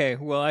 okay.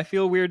 Well, I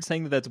feel weird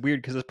saying that that's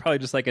weird because it's probably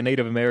just like a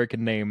Native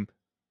American name.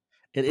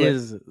 It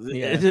is.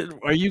 Yeah.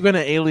 Are you going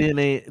to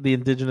alienate the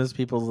indigenous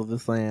peoples of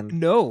this land?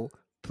 No,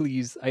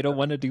 please. I don't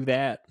want to do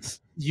that.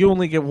 You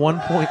only get 1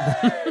 point.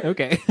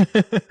 Okay.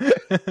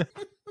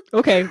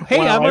 Okay. Hey,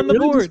 wow, I'm on the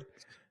board.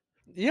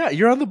 Yeah,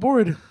 you're on the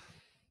board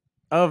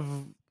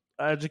of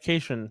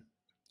education.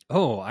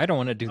 Oh, I don't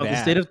want to do that. The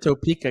state of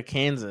Topeka,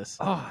 Kansas.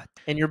 Oh,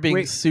 and you're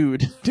being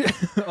sued.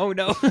 Oh,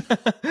 no.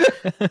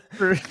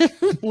 For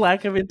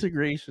lack of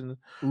integration.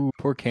 Ooh,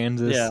 poor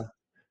Kansas. Yeah.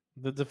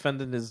 The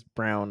defendant is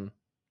brown.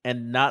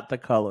 and not the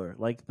color,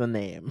 like the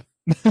name.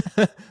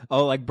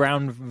 Oh, like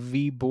Brown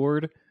v.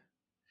 Board?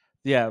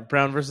 Yeah,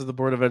 Brown versus the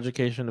Board of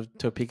Education of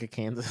Topeka,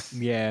 Kansas.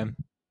 Yeah.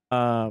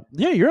 Yeah,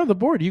 you're on the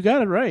board. You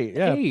got it right.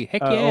 Yeah. Hey,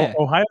 heck yeah.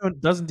 Ohio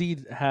does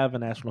indeed have a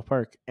national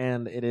park,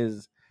 and it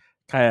is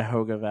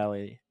Cuyahoga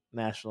Valley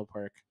National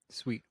Park.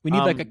 Sweet. We need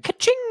like a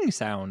ka-ching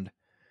sound.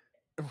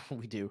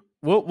 We do.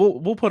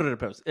 We'll put it in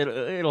post.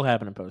 It'll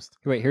happen in post.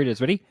 Wait, here it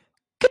is. Ready?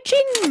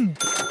 Ka-ching!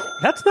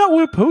 That's not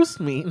what post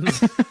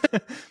means.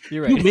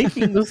 You're right. You're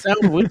making the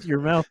sound with your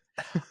mouth.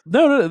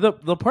 No,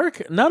 the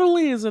park, not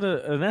only is it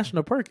a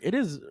national park, it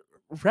is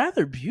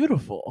rather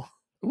beautiful.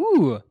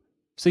 Ooh.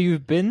 So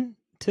you've been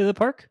to the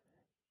park?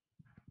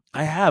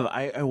 I have.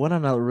 I went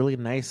on a really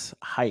nice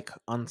hike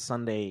on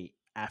Sunday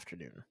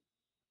afternoon.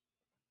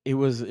 It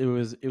was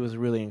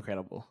really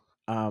incredible.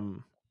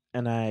 And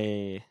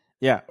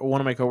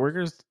one of my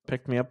coworkers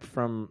picked me up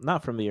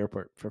not from the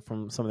airport,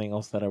 from something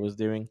else that I was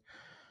doing,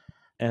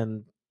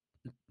 and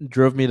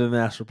drove me to the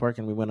national park,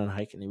 and we went on a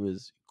hike, and it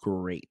was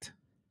great.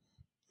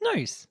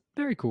 Nice.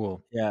 Very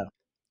cool. Yeah.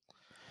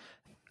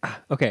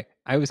 Okay.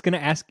 I was going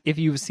to ask if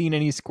you've seen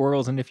any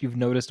squirrels and if you've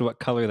noticed what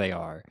color they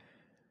are.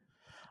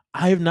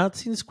 I have not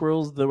seen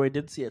squirrels, though I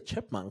did see a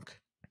chipmunk.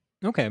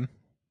 Okay.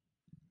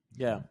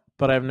 Yeah,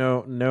 but I have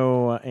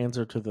no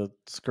answer to the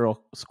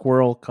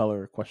squirrel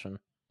color question.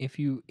 If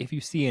you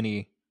see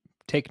any,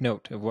 take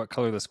note of what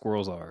color the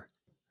squirrels are.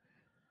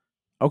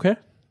 Okay.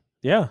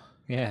 Yeah.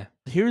 Yeah.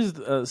 Here's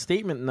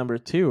statement number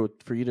 2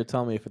 for you to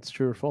tell me if it's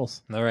true or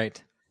false. All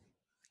right.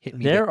 Hit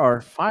me. There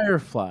are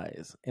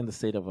fireflies in the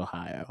state of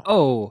Ohio.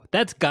 Oh,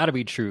 that's got to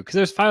be true because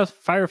there's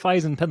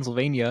fireflies in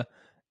Pennsylvania,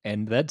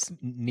 and that's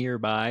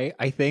nearby.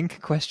 I think? ?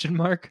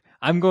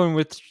 I'm going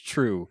with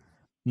true.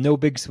 No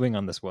big swing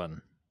on this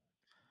one.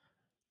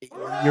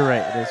 You're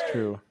right. It is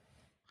true.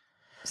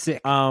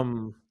 Sick.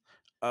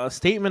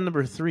 Statement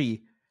number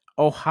 3.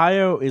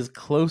 Ohio is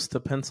close to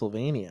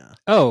Pennsylvania.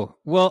 Oh,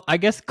 well, I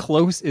guess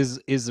close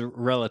is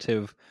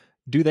relative.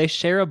 Do they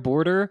share a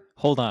border?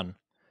 Hold on.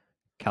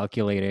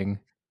 Calculating.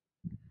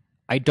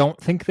 I don't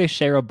think they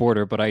share a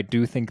border, but I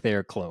do think they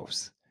are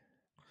close.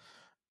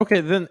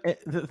 Okay, then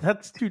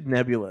that's too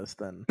nebulous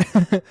then.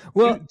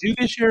 Well, do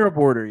they share a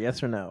border?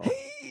 Yes or no?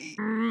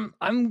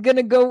 I'm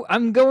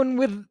going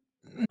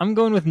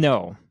with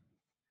no,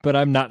 but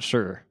I'm not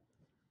sure.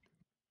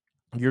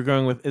 You're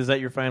going with, is that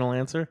your final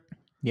answer?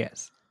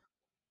 Yes.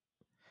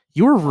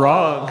 You were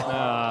wrong.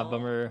 Ah,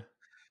 bummer.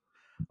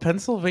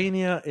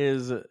 Pennsylvania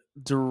is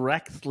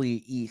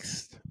directly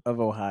east of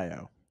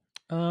Ohio.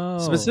 Oh.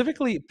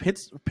 Specifically,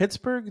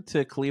 Pittsburgh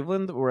to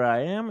Cleveland, where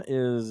I am,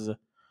 is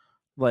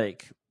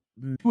like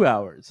 2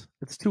 hours.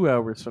 It's 2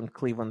 hours from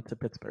Cleveland to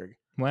Pittsburgh.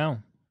 Wow.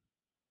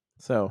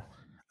 So,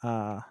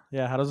 how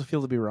does it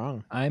feel to be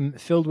wrong? I'm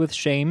filled with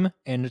shame,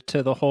 and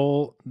to the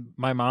whole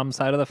my mom's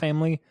side of the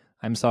family,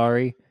 I'm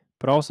sorry,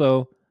 but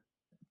also,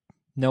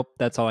 nope,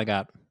 that's all I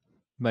got.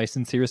 My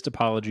sincerest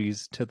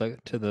apologies to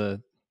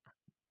the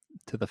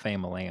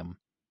family.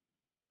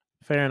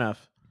 Fair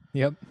enough.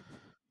 Yep.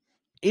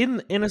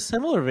 In a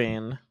similar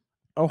vein,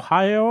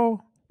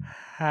 Ohio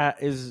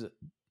has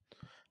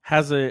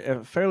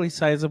a fairly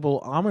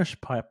sizable Amish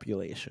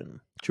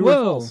population. True or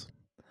false?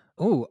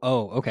 Oh,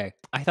 okay.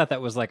 I thought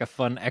that was like a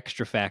fun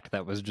extra fact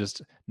that was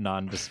just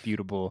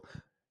non-disputable.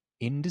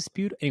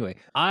 Indisputable? Anyway,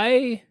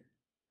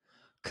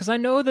 because I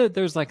know that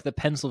there's like the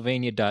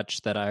Pennsylvania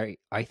Dutch that I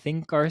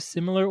think are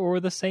similar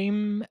or the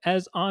same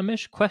as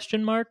Amish, ?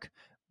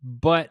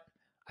 But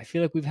I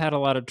feel like we've had a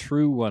lot of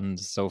true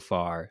ones so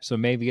far, so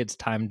maybe it's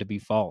time to be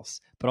false.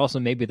 But also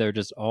maybe they're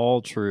just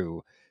all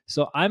true.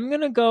 So I'm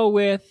going to go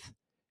with...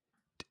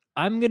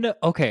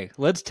 Okay,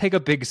 let's take a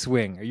big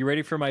swing. Are you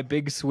ready for my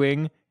big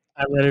swing?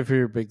 I'm ready for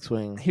your big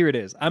swing. Here it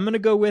is. I'm going to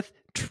go with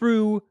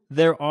true.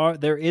 There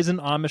is an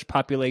Amish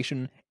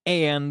population,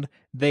 and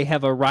they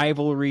have a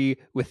rivalry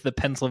with the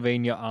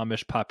Pennsylvania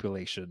Amish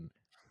population.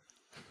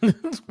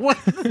 What?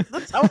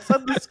 That's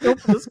outside the scope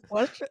of this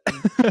question.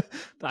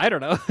 I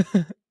don't know.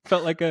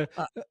 Felt like a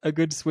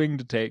good swing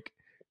to take.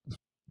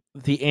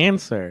 The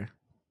answer: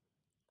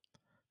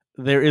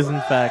 there is in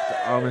fact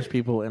Amish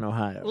people in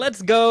Ohio.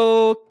 Let's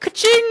go!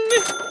 Ka-ching!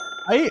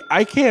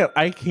 I can't.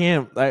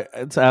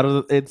 It's out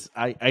of. It's.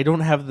 I don't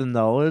have the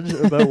knowledge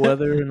about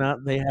whether or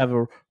not they have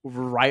a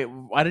right.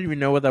 I don't even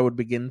know what that would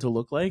begin to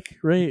look like.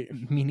 Right.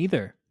 Me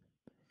neither.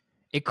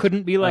 It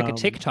couldn't be like a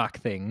TikTok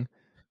thing.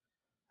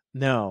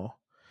 No.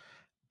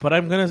 But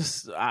I'm gonna.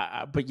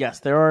 But yes,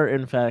 there are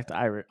in fact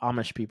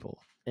Amish people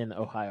in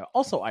Ohio,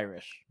 also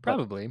Irish.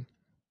 Probably.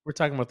 We're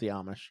talking about the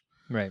Amish,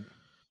 right?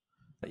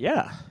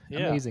 Yeah.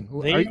 Amazing.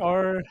 They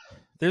are.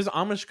 There's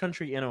Amish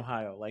country in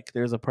Ohio. Like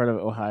there's a part of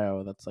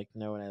Ohio that's like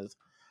known as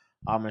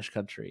Amish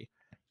country.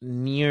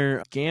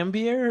 Near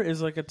Gambier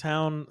is like a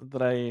town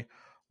that I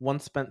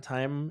once spent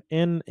time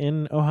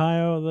in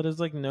Ohio that is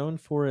like known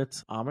for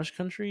its Amish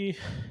country.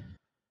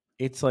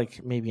 It's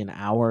like maybe an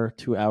hour,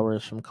 2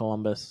 hours from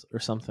Columbus or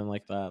something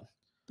like that.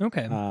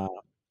 Okay.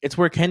 It's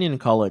where Kenyon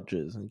College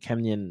is, and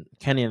Kenyon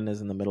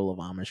is in the middle of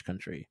Amish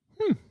country.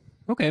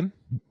 Okay.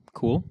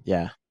 Cool.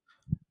 Yeah.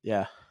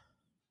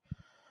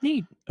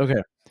 Neat.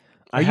 Okay.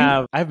 I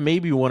you- have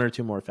maybe one or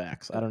two more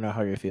facts. I don't know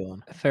how you're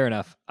feeling. Fair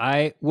enough.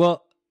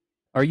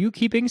 Are you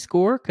keeping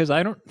score? Because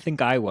I don't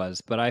think I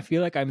was, but I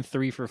feel like I'm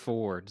 3 for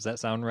 4. Does that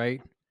sound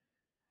right?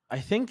 I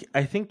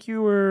think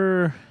you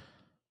were,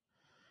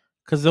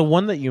 because the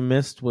one that you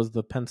missed was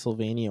the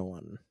Pennsylvania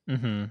one.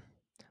 Mm-hmm.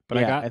 But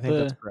yeah, I got think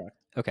that's correct.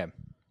 Okay.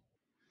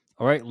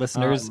 All right,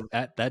 listeners.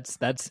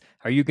 That's.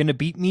 Are you gonna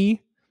beat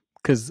me?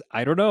 Because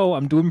I don't know.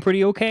 I'm doing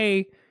pretty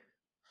okay.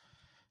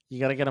 You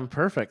got to get them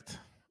perfect.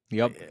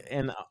 Yep.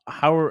 And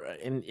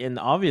and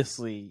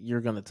obviously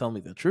you're going to tell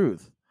me the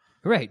truth.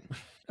 Right.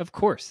 Of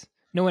course.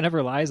 No one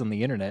ever lies on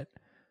the internet.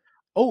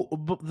 Oh,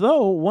 but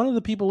though one of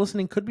the people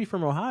listening could be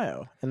from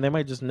Ohio, and they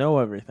might just know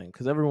everything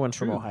because everyone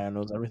from True. Ohio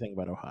knows everything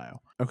about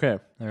Ohio. Okay,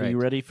 All are right. you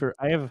ready for?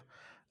 I have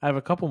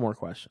a couple more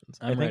questions.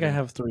 I'm I think ready. I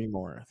have three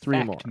more.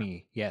 Fact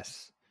me.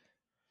 Yes.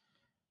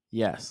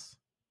 Yes.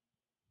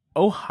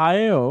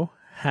 Ohio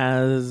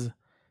has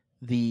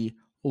the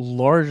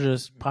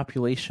largest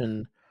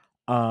population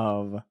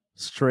of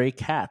stray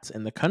cats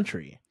in the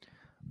country.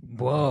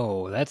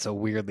 Whoa, that's a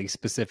weirdly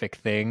specific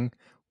thing.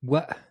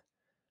 What?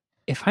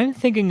 If I'm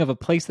thinking of a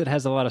place that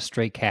has a lot of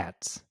stray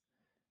cats,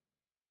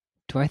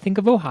 do I think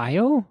of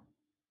Ohio?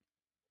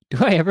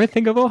 Do I ever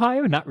think of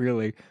Ohio? Not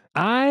really.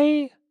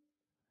 Okay,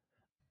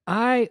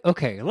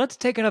 let's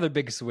take another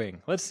big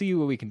swing. Let's see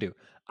what we can do.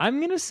 I'm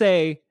going to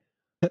say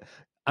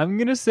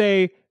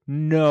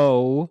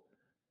no.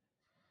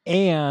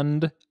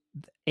 And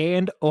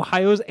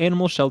Ohio's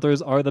animal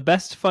shelters are the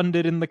best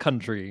funded in the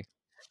country.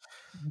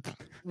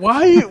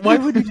 Why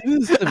would you do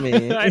this to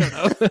me? I don't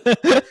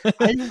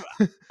know.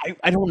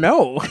 I don't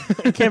know.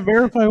 I can't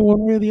verify one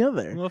way or the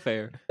other. Well,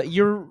 fair.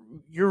 You're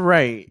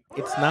right.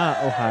 It's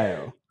not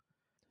Ohio.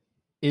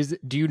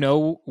 Do you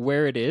know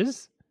where it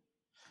is?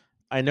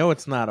 I know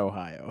it's not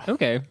Ohio.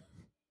 Okay.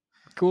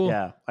 Cool.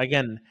 Yeah.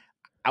 Again,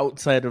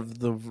 outside of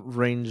the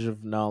range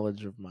of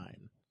knowledge of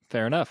mine.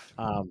 Fair enough.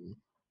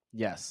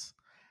 Yes.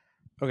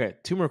 Okay,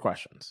 two more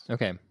questions.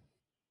 Okay.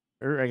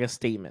 Or I guess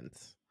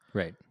statements.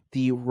 Right.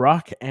 The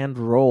Rock and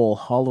Roll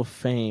Hall of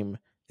Fame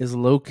is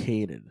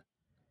located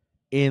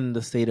in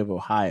the state of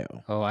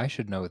Ohio. Oh, I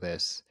should know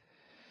this.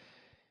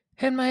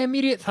 And my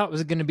immediate thought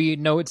was going to be,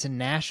 no, it's in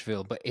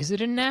Nashville. But is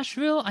it in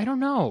Nashville? I don't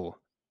know.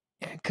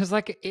 Because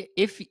like,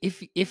 if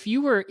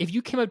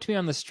you came up to me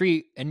on the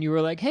street and you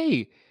were like,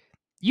 hey,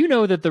 you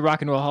know that the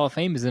Rock and Roll Hall of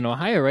Fame is in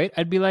Ohio, right?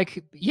 I'd be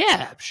like,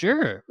 yeah,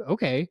 sure,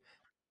 okay.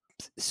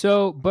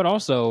 So, but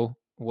also,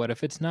 what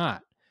if it's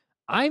not?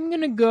 I'm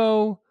gonna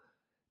go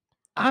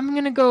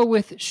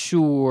with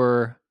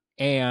sure,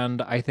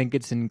 and I think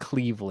it's in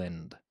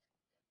Cleveland.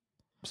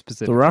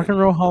 Specifically. The Rock and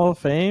Roll Hall of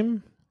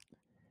Fame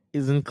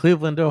is in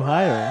Cleveland,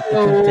 Ohio. It's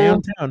Oh. in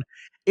downtown.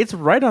 It's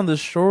right on the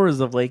shores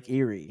of Lake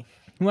Erie.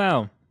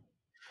 Wow.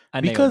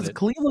 Because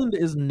Cleveland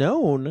is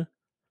known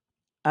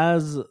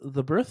as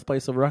the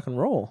birthplace of rock and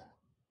roll.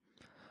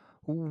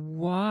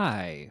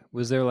 Why?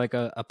 Was there like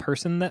a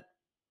person that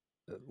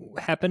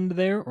happened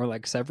there, or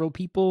like several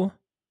people?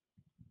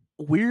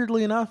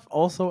 Weirdly enough,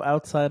 also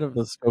outside of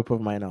the scope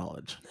of my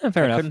knowledge.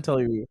 Fair I enough. couldn't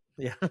tell you.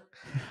 Yeah.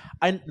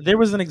 There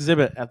was an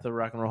exhibit at the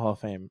Rock and Roll Hall of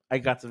Fame. I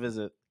got to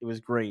visit. It was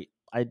great.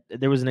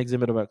 There was an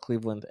exhibit about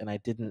Cleveland, and I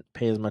didn't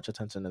pay as much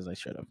attention as I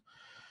should have.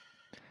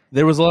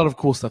 There was a lot of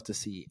cool stuff to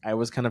see. I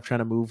was kind of trying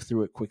to move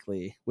through it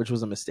quickly, which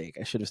was a mistake.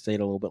 I should have stayed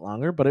a little bit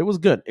longer, but it was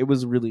good. It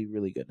was really,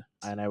 really good.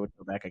 And I would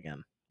go back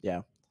again.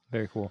 Yeah.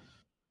 Very cool.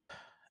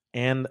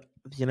 And,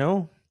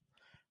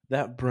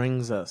 that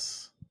brings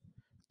us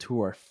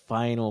to our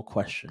final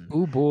question.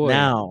 Oh, boy.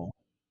 Now,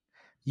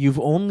 you've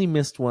only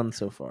missed one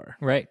so far.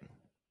 Right.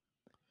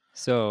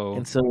 So.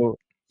 And so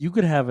you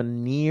could have a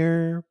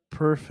near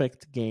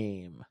perfect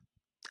game.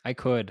 I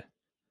could.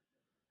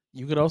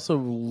 You could also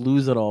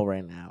lose it all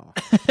right now.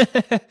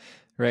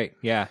 Right.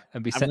 Yeah.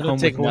 I'd be I'm sent gonna home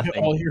take with away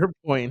nothing. all your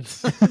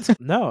points.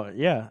 No,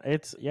 yeah,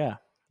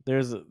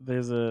 There's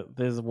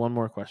one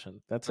more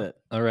question. That's it.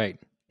 All right.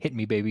 Hit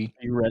me, baby.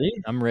 Are you ready?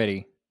 I'm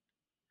ready.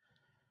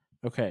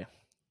 Okay.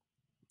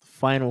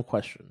 Final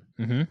question.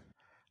 Mm-hmm.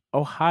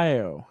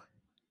 Ohio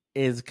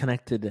is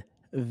connected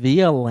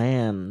via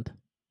land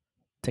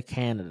to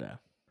Canada.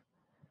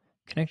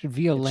 Connected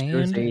via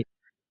land?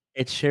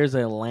 It shares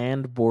a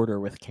land border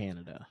with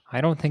Canada. I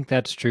don't think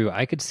that's true.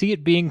 I could see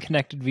it being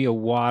connected via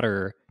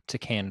water to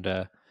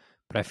Canada,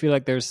 but I feel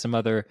like there's some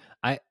other.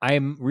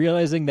 I'm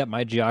realizing that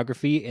my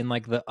geography in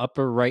like the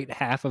upper right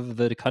half of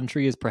the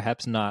country is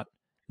perhaps not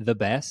the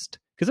best,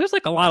 because there's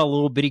like a lot of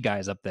little bitty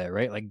guys up there,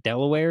 right? Like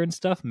Delaware and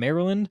stuff,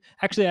 Maryland.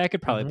 Actually, I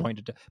could probably point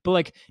it to, but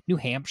like New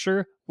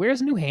Hampshire.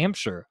 Where's New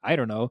Hampshire? I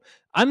don't know.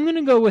 I'm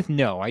gonna go with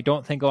no. I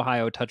don't think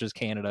Ohio touches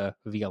Canada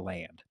via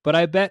land, but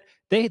I bet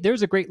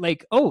there's a Great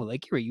Lake. Oh,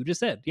 Lake Erie, you just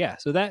said, yeah.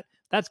 So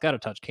that's got to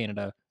touch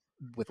Canada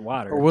with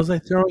water. Or was I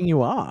throwing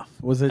you off?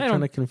 Was I trying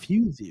to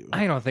confuse you?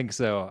 I don't think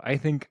so. I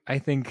think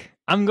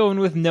I'm going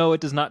with no.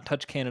 It does not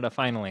touch Canada.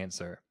 Final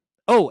answer.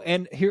 Oh,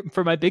 and here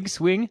for my big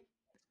swing.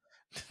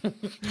 You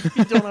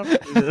don't have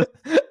to do this.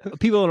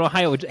 People in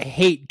Ohio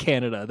hate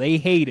Canada. They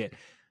hate it.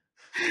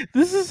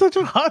 This is such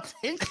a hot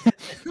take.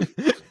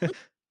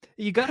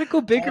 You gotta go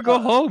big or go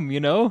home,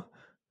 you know?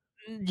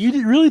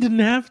 You really didn't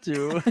have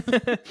to.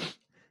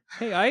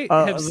 Hey, I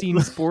Uh, have seen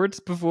sports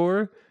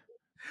before.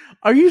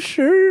 Are you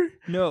sure?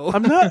 No.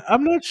 I'm not.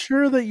 I'm not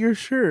sure that you're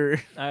sure.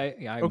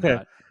 I'm Okay.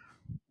 not.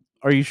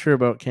 Are you sure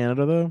about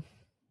Canada though?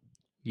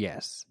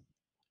 Yes.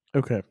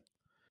 Okay.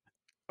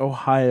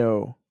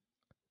 Ohio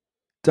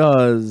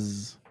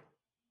does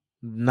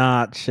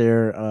not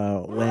share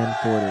a land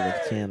border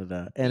with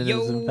Canada, and it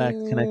is in fact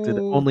connected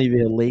Yo. only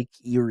via Lake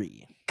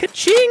Erie.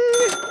 Ka-ching!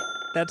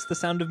 That's the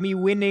sound of me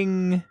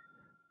winning.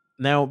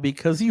 Now,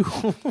 because you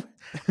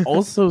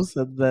also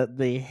said that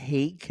they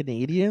hate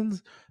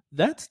Canadians,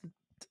 that's,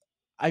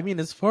 I mean,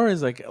 as far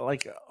as like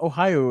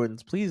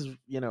Ohioans, please,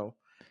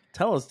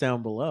 tell us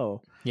down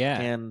below,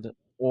 Yeah. and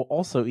will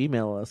also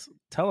email us.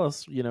 Tell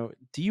us, do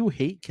you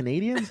hate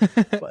Canadians?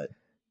 But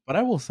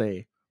I will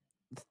say,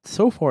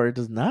 so far, it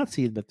does not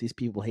seem that these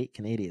people hate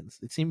Canadians.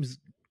 It seems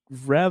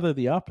rather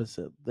the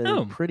opposite. They're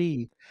Oh.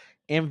 pretty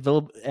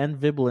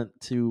ambivalent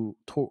to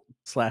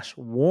slash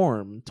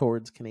warm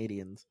towards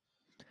Canadians.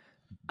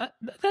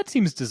 That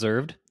seems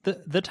deserved.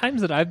 The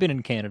times that I've been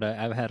in Canada,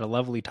 I've had a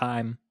lovely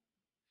time.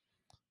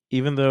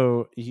 Even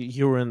though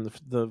you were in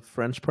the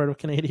French part of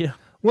Canada?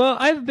 Well,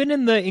 I've been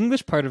in the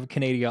English part of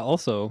Canada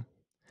also.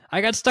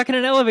 I got stuck in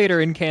an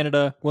elevator in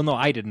Canada. Well, no,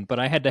 I didn't, but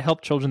I had to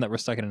help children that were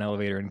stuck in an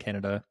elevator in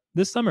Canada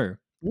this summer.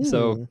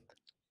 So, Mm.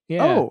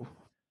 yeah. Oh,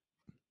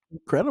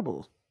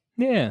 incredible.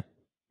 Yeah.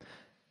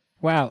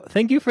 Wow.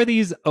 Thank you for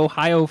these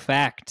Ohio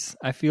facts.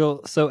 I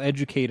feel so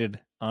educated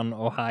on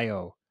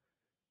Ohio.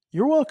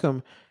 You're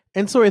welcome.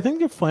 And so I think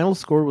the final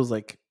score was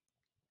like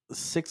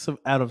 6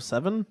 out of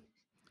 7.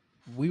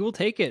 We will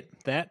take it.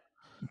 That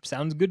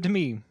sounds good to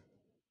me.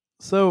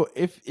 So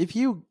if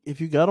you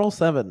got all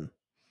 7,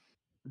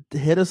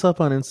 hit us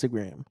up on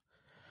Instagram.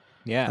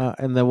 Yeah.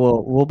 And then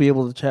we'll be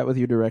able to chat with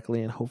you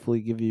directly and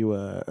hopefully give you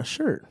a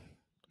shirt.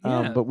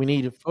 Yeah. But we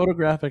need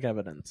photographic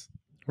evidence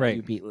that Right.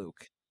 you beat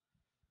Luke.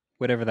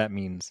 Whatever that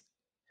means.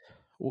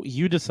 Well,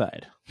 you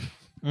decide.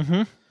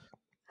 Mm-hmm.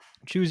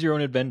 Choose your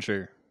own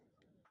adventure.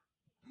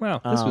 Wow,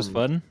 this was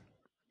fun.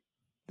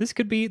 This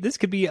could be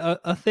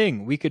a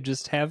thing. We could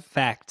just have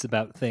facts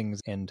about things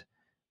and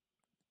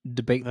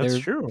debate That's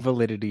their true.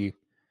 validity.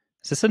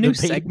 Is this a new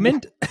Debate-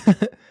 segment?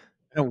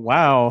 Oh,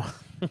 wow.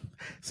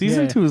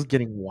 Season Yeah. 2 is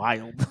getting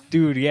wild.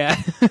 Dude,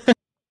 yeah.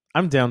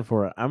 I'm down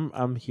for it.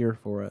 I'm here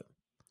for it.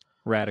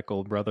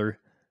 Radical, brother.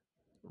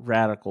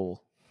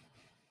 Radical.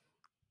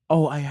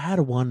 Oh, I had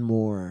one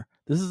more.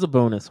 This is a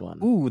bonus one.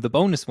 Ooh, the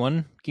bonus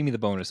one. Give me the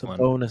bonus one.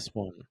 Bonus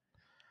one.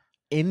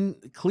 In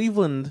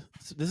Cleveland,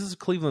 this is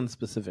Cleveland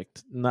specific.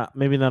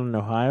 Maybe not an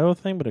Ohio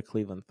thing, but a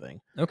Cleveland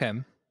thing. Okay.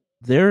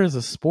 There is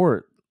a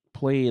sport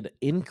played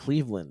in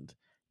Cleveland,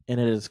 and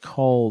it is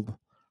called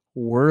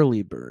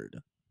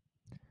whirlybird.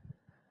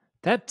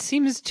 That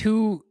seems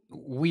too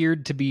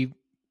weird to be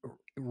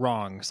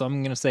wrong, so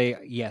I'm going to say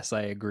yes,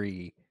 I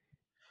agree.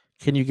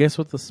 Can you guess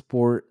what the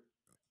sport,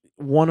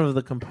 one of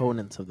the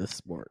components of this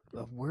sport?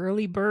 A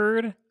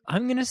whirlybird?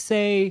 I'm going to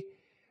say,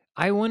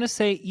 I want to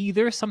say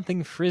either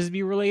something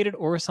frisbee related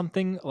or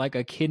something like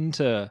akin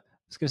to, I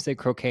was going to say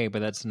croquet, but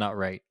that's not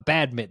right.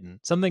 Badminton.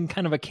 Something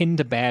kind of akin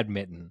to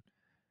badminton.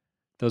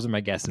 Those are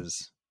my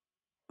guesses.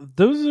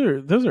 Those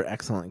are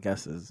excellent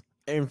guesses.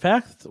 In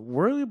fact,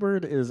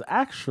 whirlybird is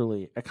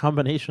actually a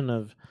combination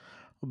of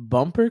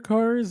bumper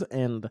cars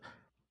and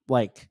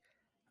like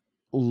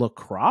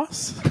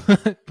lacrosse.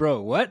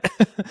 Bro, what?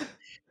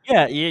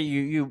 Yeah,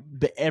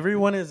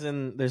 everyone is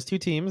in, there's 2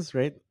 teams,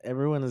 right?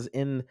 Everyone is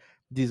in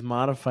these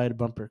modified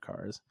bumper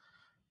cars.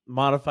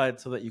 Modified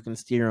so that you can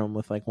steer them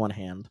with like one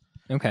hand.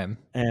 Okay.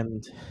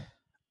 And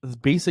it's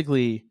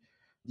basically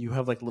you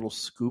have like little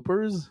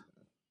scoopers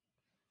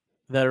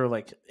that are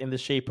like in the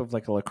shape of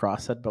like a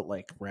lacrosse set but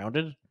like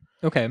rounded.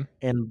 Okay.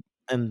 And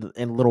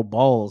little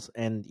balls,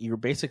 and you're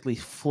basically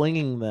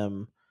flinging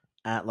them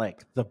at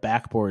like the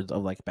backboards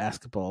of like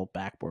basketball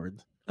backboards.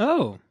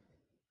 Oh.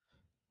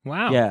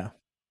 Wow.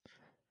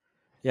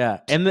 Yeah.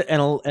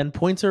 And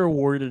points are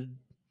awarded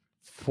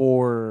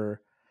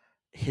for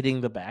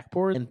hitting the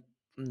backboard,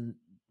 and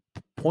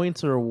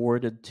points are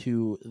awarded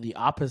to the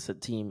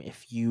opposite team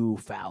if you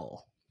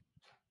foul.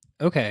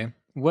 Okay.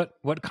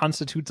 What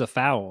constitutes a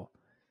foul?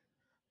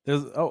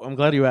 I'm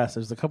glad you asked.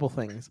 There's a couple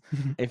things.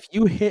 If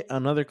you hit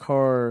another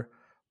car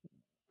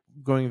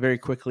going very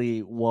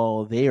quickly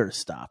while they are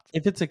stopped,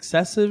 if it's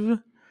excessive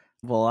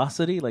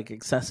velocity, like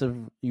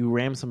you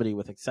ram somebody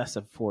with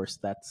excessive force,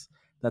 that's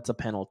a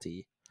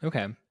penalty.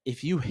 Okay.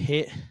 If you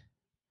hit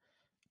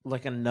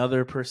like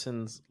another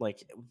person's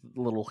like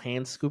little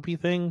hand scoopy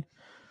thing,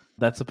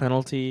 that's a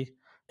penalty.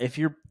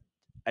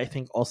 I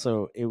think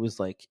also it was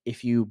like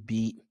if you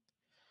beat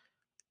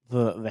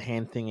the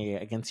hand thing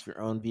against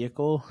your own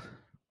vehicle,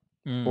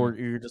 or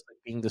you're just like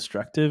being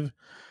destructive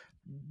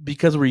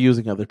because we're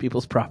using other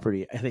people's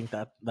property. I think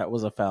that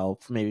was a foul,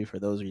 maybe for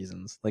those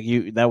reasons. Like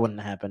that wouldn't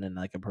happen in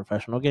like a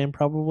professional game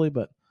probably,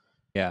 but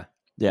yeah.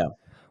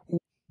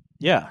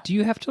 Do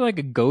you have to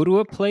like go to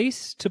a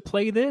place to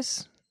play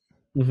this?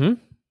 Mm-hmm.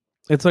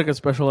 It's like a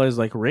specialized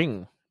like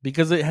ring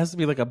because it has to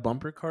be like a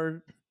bumper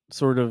car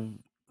sort of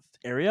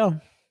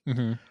area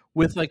Mm-hmm.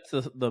 with like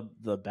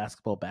the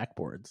basketball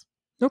backboards.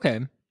 Okay.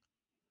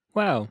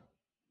 Wow.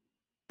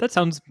 That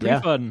sounds pretty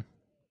Yeah. fun.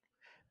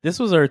 This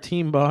was our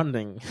team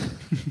bonding.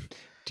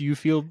 Do you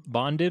feel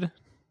bonded?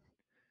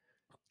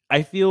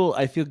 I feel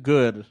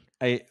good.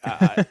 I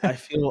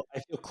feel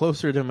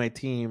closer to my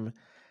team,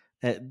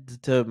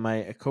 to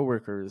my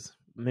coworkers,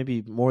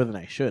 maybe more than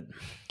I should.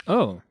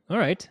 Oh, all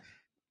right.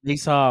 They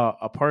saw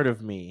a part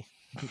of me.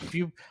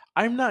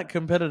 I'm not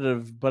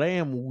competitive, but I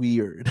am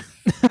weird.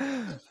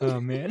 Oh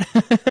man.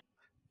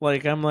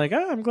 Like I'm like,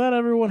 I'm glad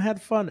everyone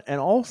had fun, and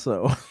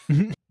also,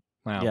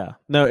 Wow. yeah,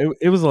 no,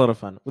 it was a lot of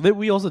fun.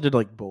 We also did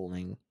like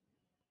bowling.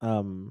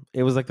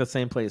 It was like the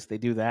same place. They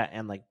do that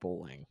and like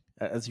bowling,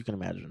 as you can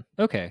imagine.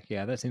 Okay.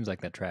 Yeah, that seems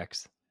like that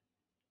tracks.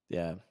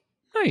 Yeah,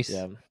 Nice.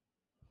 yeah,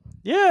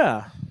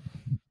 yeah.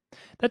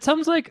 That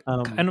sounds like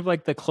kind of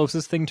like the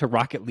closest thing to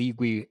Rocket League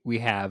we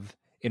have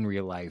in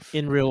real life.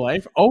 In real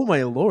life, oh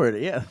my lord,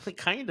 yeah,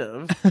 kind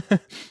of.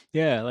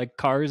 Yeah, like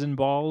cars and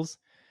balls.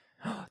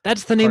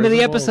 That's the name Cars of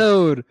the and balls.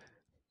 episode.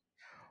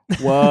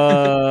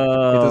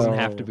 Whoa! It doesn't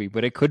have to be,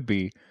 but it could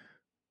be.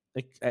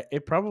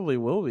 It probably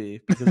will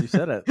be because you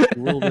said it.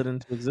 You willed it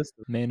into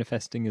existence.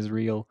 Manifesting is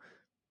real.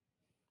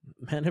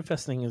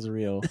 Manifesting is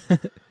real,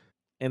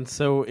 and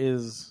so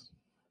is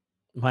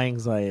my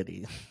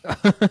anxiety.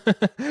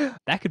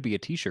 That could be a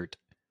T-shirt.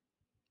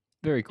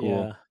 Very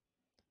cool. Yeah,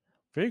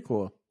 very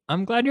cool.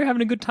 I'm glad you're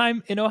having a good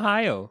time in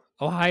Ohio.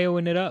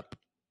 Ohioing it up.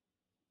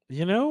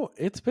 You know,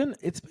 it's been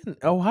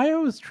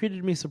Ohio has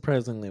treated me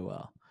surprisingly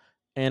well.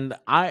 And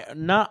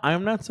I'm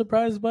not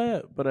surprised by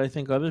it, but I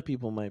think other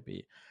people might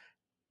be.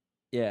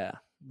 Yeah,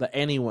 that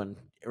anyone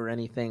or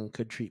anything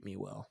could treat me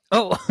well.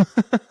 Oh,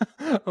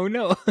 oh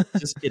no.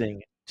 Just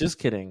kidding. Just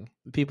kidding.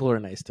 People are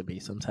nice to me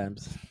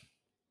sometimes.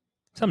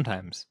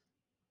 Sometimes,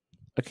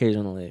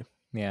 Occasionally.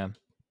 yeah,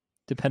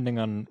 depending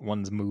on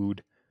one's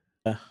mood.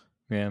 Yeah.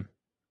 Yeah.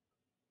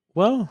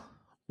 Well,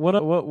 what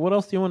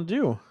else do you want to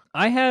do?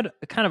 I had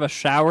kind of a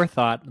shower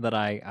thought that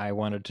I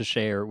wanted to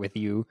share with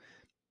you.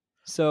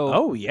 So,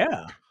 Oh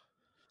yeah.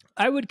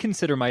 I would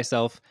consider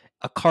myself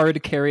a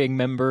card-carrying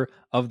member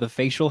of the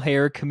facial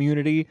hair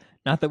community.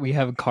 Not that we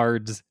have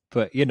cards,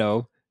 but you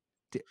know,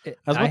 I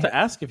was about to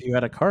ask if you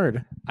had a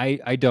card.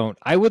 I don't.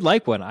 I would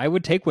like one. I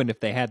would take one if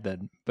they had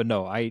them. But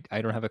no, I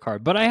don't have a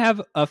card. But I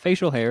have a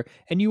facial hair,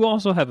 and you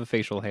also have a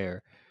facial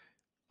hair.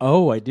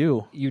 Oh, I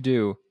do. You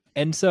do.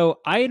 And so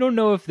I don't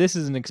know if this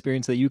is an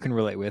experience that you can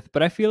relate with,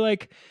 but I feel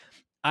like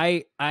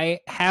I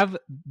have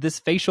this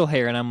facial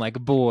hair, and I'm like,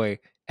 boy,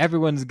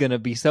 everyone's gonna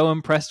be so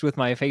impressed with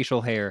my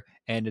facial hair,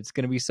 and it's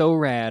gonna be so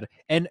rad.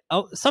 And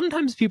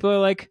sometimes people are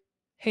like,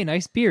 hey,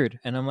 nice beard,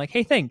 and I'm like,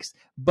 hey, thanks.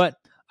 But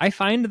I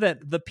find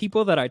that the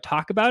people that I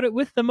talk about it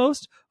with the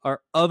most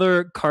are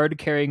other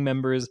card-carrying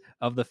members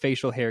of the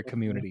facial hair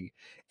community.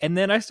 And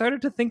then I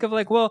started to think of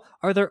like, well,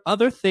 are there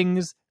other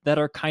things that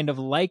are kind of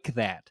like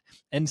that?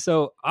 And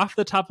so off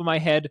the top of my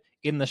head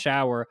in the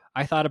shower,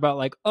 I thought about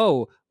like,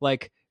 oh,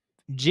 like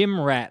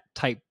gym rat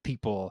type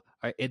people.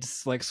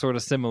 It's like sort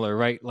of similar,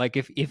 right? Like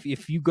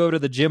if you go to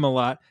the gym a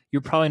lot,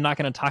 you're probably not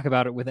going to talk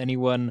about it with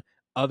anyone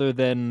other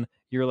than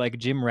your like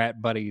gym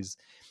rat buddies.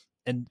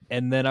 And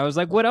then I was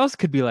like, what else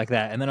could be like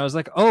that? And then I was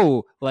like,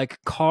 oh,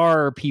 like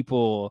car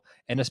people,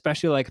 and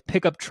especially like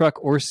pickup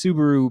truck or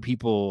Subaru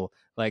people.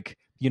 Like,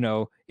 you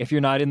know, if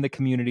you're not in the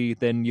community,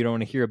 then you don't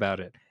want to hear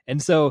about it.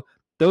 And so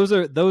those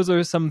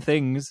are some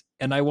things,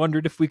 and I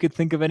wondered if we could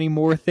think of any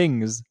more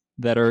things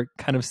that are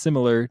kind of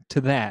similar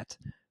to that.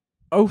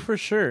 Oh, for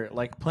sure.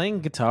 Like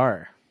playing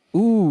guitar.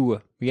 Ooh,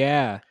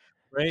 yeah.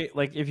 Right?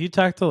 Like if you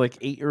talk to like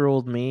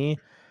 8-year-old me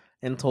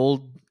and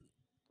told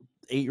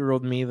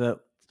 8-year-old me that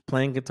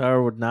playing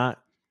guitar would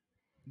not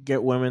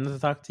get women to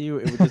talk to you,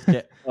 it would just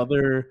get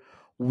other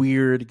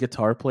weird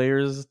guitar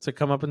players to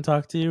come up and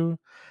talk to you.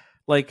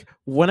 Like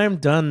when I'm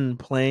done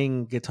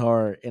playing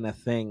guitar in a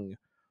thing,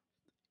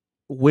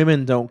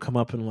 women don't come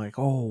up and like,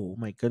 oh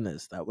my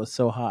goodness, that was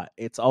so hot.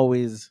 It's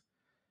always,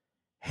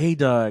 hey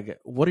Doug,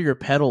 what are your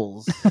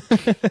pedals?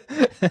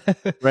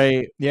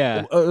 Right?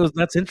 Yeah.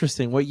 That's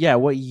interesting. What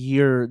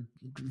year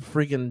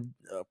freaking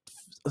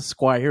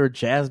Squire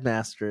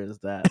Jazzmaster is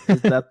that?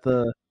 Is that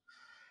the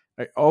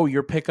oh,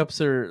 your pickups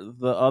are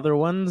the other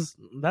ones?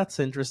 That's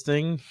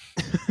interesting.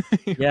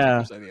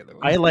 Yeah.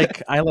 I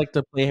like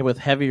to play with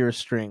heavier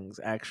strings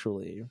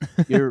actually.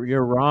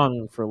 You're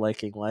wrong for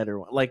liking lighter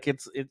ones. Like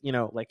you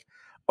know, like,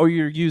 oh,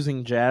 you're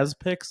using jazz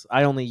picks?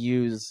 I only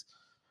use,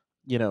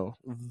 you know,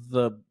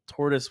 the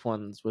tortoise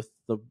ones with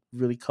the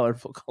really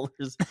colorful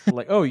colors.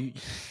 Like, oh, you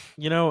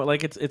know,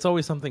 like it's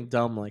always something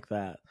dumb like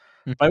that.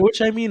 By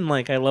which I mean,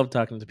 like, I love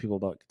talking to people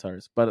about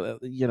guitars,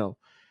 but you know,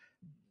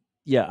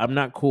 yeah, I'm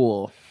not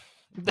cool.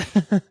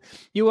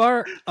 You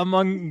are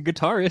among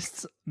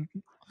guitarists,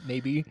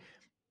 maybe.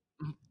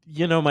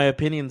 You know, my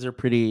opinions are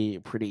pretty.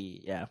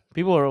 Yeah,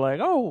 people are like,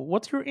 "Oh,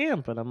 what's your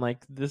amp?" And I'm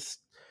like, "This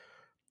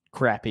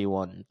crappy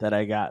one that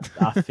I got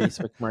off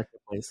Facebook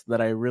Marketplace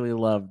that I really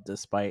love,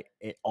 despite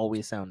it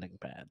always sounding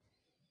bad."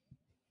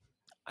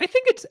 I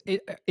think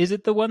is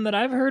it the one that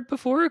I've heard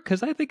before?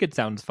 Because I think it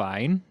sounds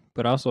fine.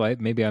 but also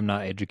maybe I'm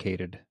not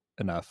educated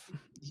enough.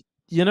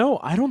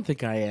 I don't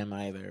think I am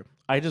either.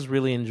 I just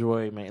really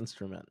enjoy my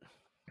instrument.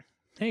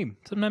 Hey,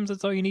 sometimes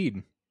that's all you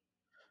need.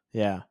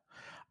 Yeah.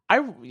 I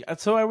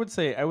would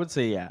say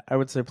yeah. I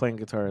would say playing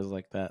guitar is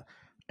like that.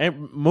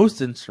 And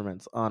most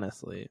instruments,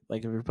 honestly.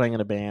 Like if you're playing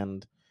in a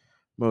band,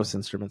 most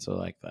instruments are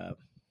like that.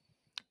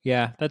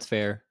 Yeah, that's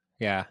fair.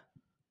 Yeah.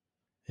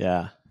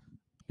 Yeah.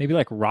 Maybe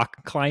like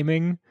rock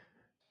climbing.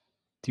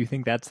 Do you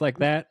think that's like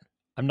that?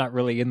 I'm not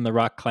really in the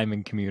rock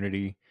climbing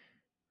community.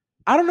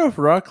 I don't know if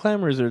rock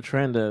climbers are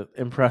trying to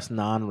impress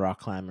non-rock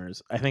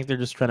climbers. I think they're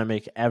just trying to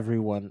make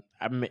everyone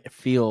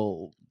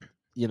feel,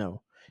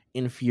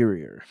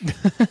 inferior.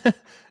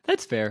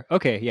 That's fair.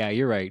 Okay, yeah,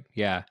 you're right.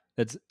 Yeah,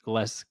 that's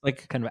less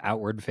Like, kind of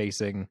outward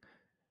facing.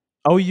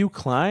 oh, you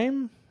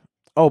climb?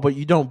 Oh, but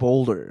you don't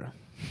boulder.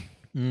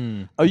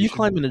 Oh, you should-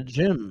 climb in a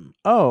gym.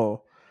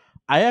 Oh,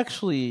 I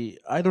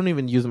don't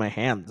even use my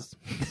hands.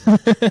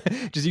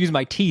 Just use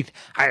my teeth.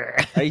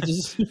 I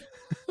just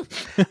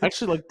I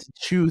actually like to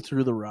chew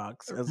through the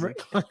rocks as I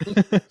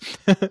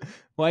climb.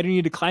 Why do you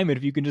need to climb it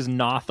if you can just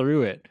gnaw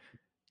through it?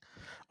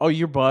 Oh,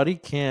 your body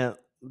can't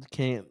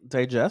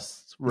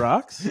digest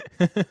rocks?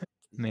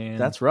 Man,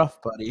 That's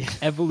rough, buddy.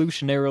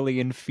 evolutionarily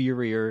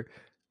inferior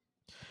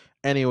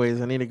Anyways,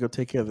 I need to go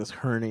take care of this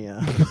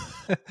hernia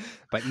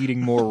by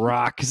eating more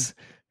rocks.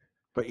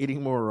 by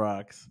eating more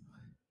rocks.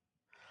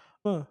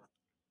 Huh.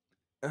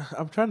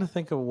 I'm trying to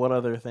think of what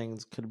other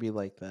things could be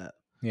like that.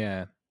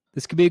 Yeah.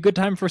 This could be a good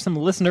time for some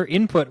listener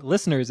input.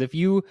 Listeners, if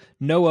you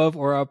know of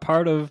or are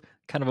part of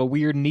kind of a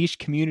weird niche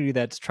community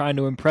that's trying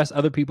to impress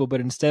other people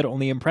but instead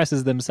only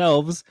impresses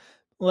themselves,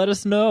 let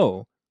us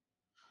know.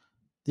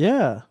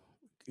 Yeah.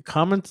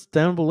 Comments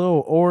down below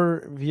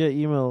or via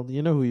email.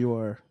 You know who you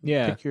are.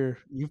 Yeah.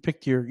 You've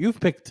picked your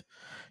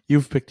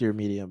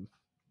medium.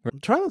 I'm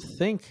trying to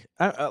think.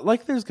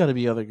 Like there's got to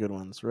be other good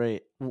ones,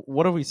 right?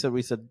 What have we said?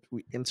 We said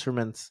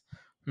instruments,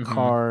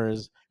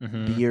 cars,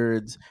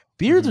 beards.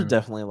 Beards are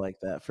definitely like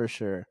that for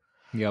sure.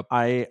 Yep.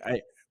 I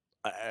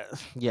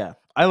yeah.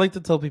 I like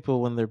to tell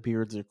people when their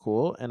beards are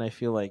cool, and I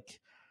feel like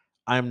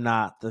I'm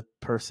not the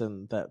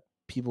person that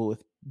people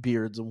with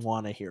beards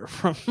want to hear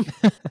from.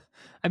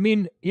 I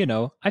mean,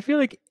 I feel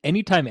like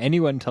anytime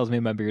anyone tells me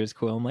my beard is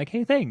cool, I'm like,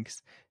 hey,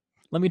 thanks.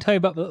 Let me tell you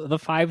about the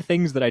 5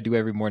 things that I do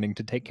every morning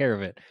to take care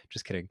of it.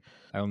 Just kidding.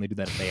 I only do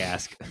that if they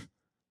ask.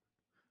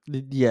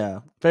 Yeah,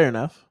 fair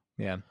enough.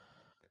 Yeah.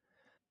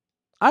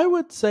 I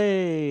would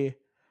say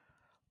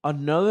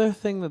another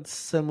thing that's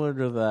similar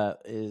to that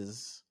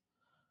is,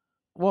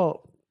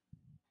 well,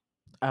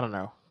 I don't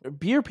know.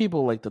 Beer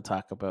people like to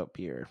talk about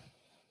beer.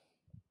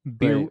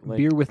 Beer, Right, like-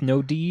 beer with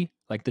no D,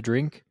 like the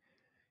drink.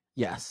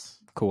 Yes.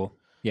 Cool.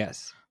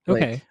 Yes.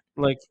 Okay.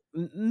 Like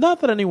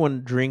not that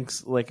anyone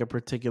drinks like a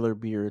particular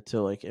beer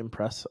to like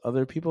impress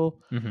other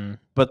people,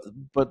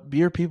 but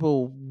beer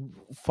people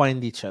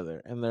find each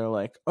other and they're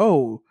like,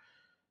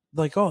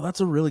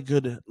 that's a really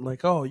good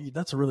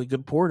that's a really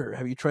good porter.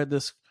 Have you tried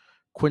this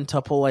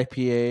quintuple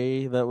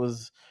IPA that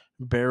was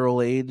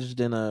barrel aged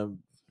in a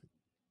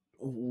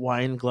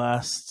wine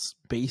glass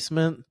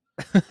basement?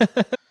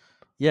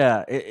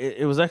 Yeah,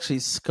 it was actually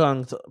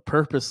skunked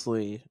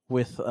purposely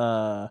with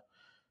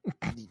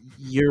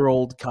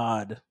year-old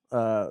cod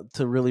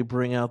to really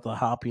bring out the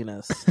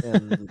hoppiness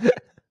and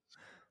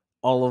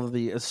all of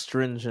the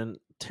astringent,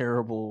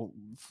 terrible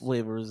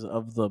flavors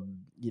of the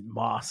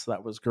moss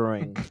that was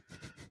growing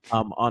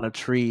on a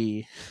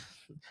tree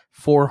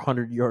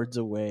 400 yards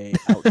away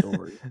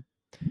outdoors.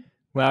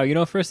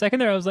 Wow, for a second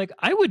there I was like,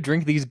 I would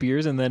drink these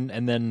beers and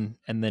then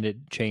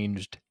it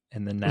changed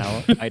and then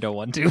now I don't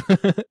want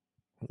to.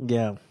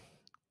 Yeah.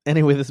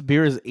 Anyway, this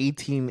beer is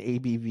 18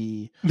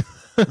 ABV.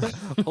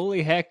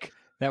 Holy heck,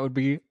 that would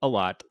be a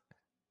lot.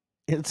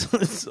 It's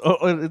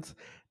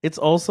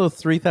also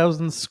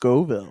 3,000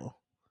 Scoville.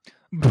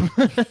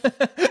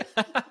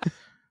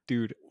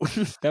 Dude,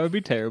 that would be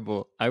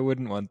terrible. I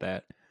wouldn't want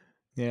that.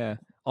 Yeah.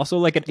 Also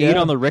like an 8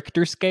 on the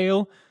Richter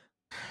scale.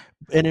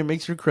 And it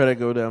makes your credit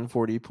go down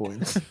 40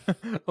 points.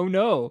 Oh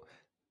no.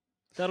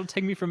 That'll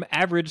take me from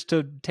average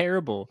to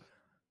terrible.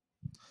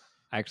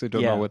 I actually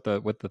don't know what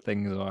the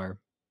things are.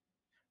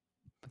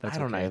 But that's I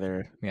don't okay.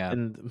 either. Yeah.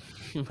 And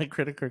my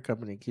credit card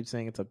company keeps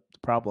saying it's a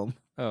problem.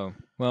 Oh,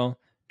 well,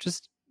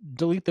 just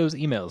delete those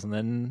emails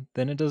and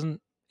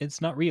then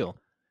it's not real.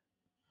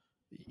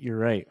 You're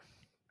right.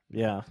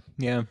 Yeah.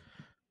 Yeah.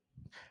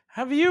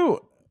 Have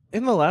you,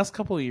 in the last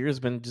couple of years,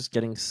 been just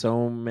getting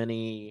so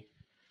many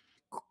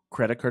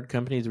credit card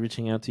companies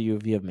reaching out to you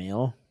via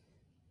mail?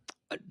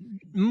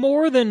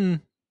 More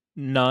than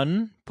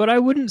none, but I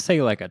wouldn't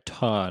say like a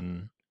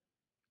ton.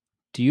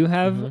 Do you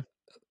have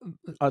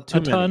a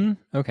ton?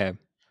 Okay.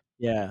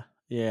 Yeah.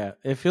 Yeah.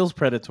 It feels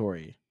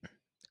predatory.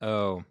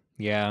 Oh,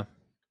 yeah.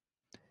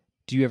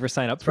 Do you ever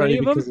sign up for any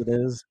of them? Because it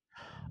is.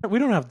 We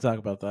don't have to talk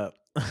about that.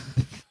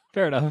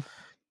 Fair enough.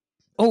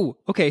 Oh,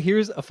 okay.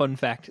 Here's a fun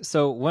fact.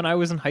 So when I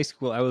was in high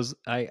school,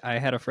 I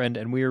had a friend,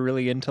 and we were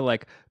really into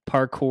like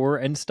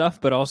parkour and stuff,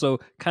 but also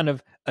kind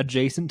of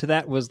adjacent to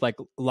that was like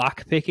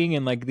lock picking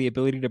and like the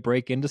ability to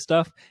break into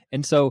stuff.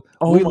 And so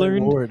Oh we my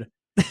learned, lord!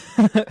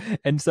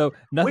 and so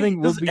nothing Wait,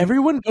 will does be.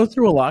 everyone go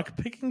through a lock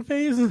picking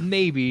phase?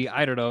 Maybe,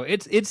 I don't know.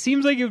 It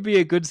seems like it would be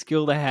a good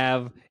skill to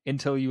have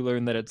until you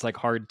learn that it's like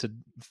hard to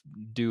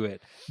do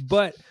it.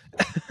 But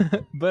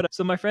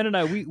so my friend and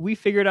I we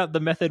figured out the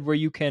method where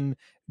you can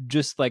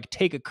just like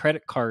take a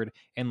credit card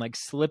and like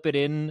slip it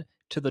in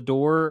to the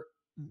door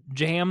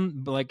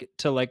jam, like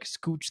to like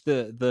scooch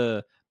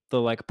the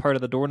like part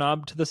of the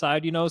doorknob to the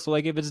side, so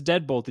like if it's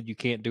dead bolted you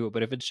can't do it,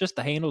 but if it's just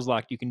the handle's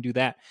locked you can do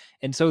that.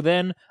 And so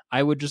then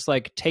I would just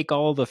like take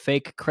all the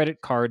fake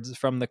credit cards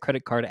from the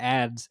credit card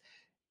ads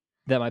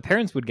that my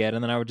parents would get,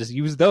 and then I would just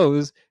use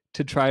those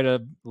to try to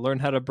learn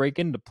how to break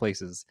into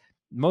places,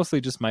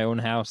 mostly just my own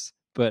house.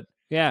 But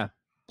yeah,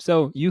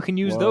 so you can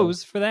use Whoa.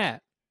 those for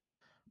that.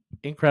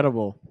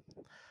 Incredible.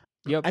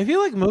 Yep. I feel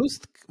like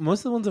most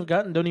of the ones I've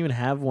gotten don't even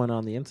have one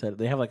on the inside.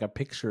 They have like a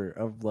picture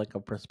of like a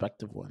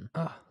prospective one.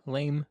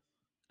 Lame.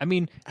 I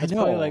mean, I it's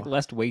probably know. like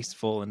less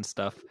wasteful and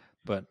stuff,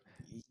 but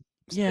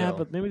Yeah, still.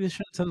 but maybe they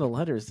shouldn't send the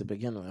letters to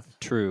begin with.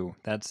 True.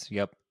 That's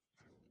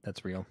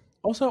real.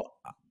 Also,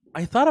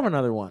 I thought of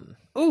another one.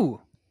 Ooh,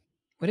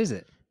 what is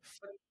it?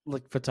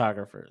 Like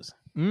photographers.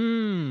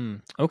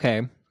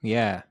 Okay.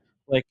 Yeah.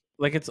 Like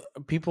it's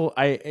people.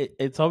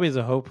 It's always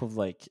a hope of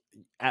like,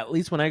 at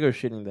least when I go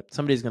shooting, that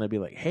somebody's gonna be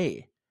like,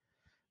 "Hey,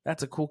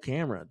 that's a cool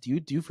camera. Do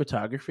you do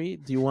photography?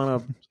 Do you want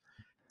to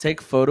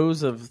take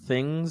photos of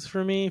things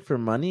for me for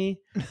money?"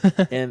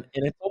 and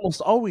it's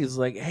almost always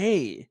like,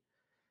 "Hey,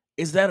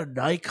 is that a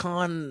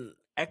Nikon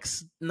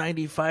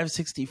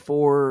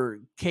X9564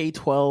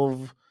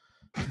 K12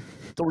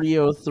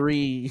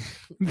 303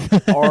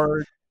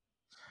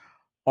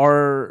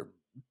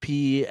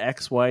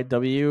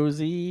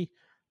 RPXYWZ?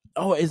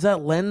 Oh, is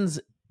that lens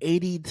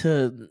 80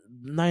 to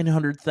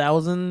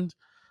 900,000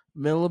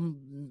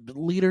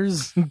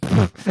 milliliters?"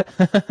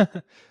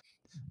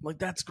 Like,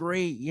 that's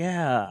great.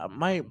 Yeah,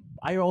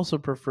 I also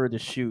prefer to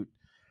shoot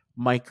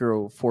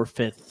micro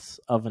 4/5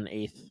 of an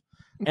eighth.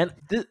 And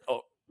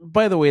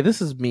by the way,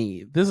 this is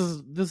me. This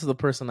is the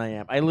person I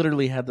am. I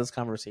literally had this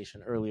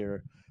conversation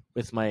earlier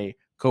with my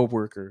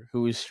coworker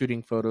who was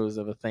shooting photos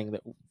of a thing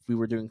that we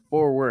were doing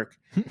for work,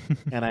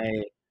 and I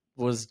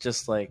was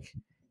just like,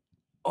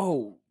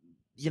 "Oh,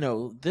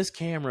 this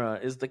camera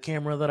is the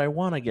camera that I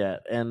want to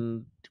get,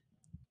 and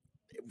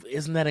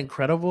isn't that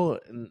incredible?"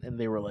 And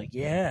they were like,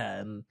 "Yeah,"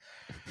 and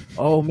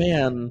oh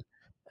man,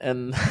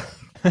 and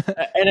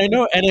and I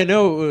know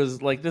it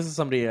was like, this is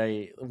somebody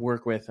I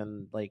work with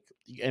and like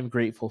am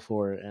grateful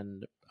for,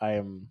 and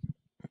and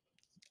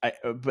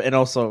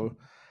also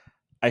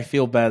I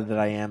feel bad that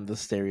I am the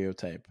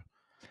stereotype.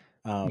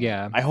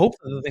 Yeah. I hope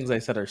that the things I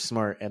said are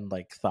smart and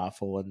like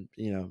thoughtful, and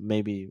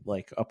maybe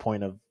like a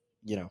point of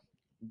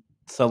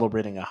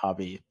celebrating a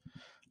hobby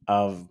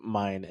of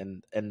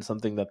mine and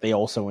something that they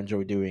also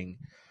enjoy doing.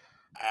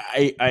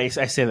 I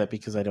say that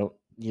because I don't,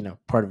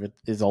 part of it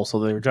is also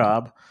their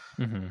job,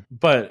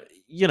 but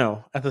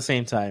at the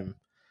same time,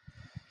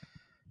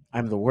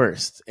 I'm the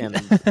worst, and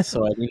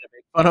so I need to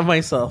make fun of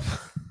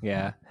myself.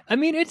 Yeah. I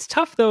mean, it's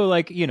tough though,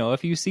 like,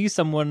 if you see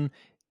someone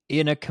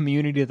in a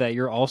community that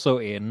you're also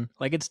in,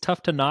 like, it's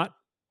tough to not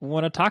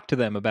want to talk to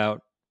them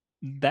about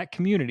that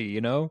community,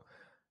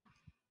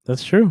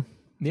 That's true.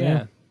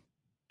 Yeah.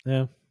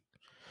 Yeah.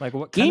 Like,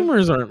 what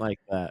gamers aren't like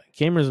that.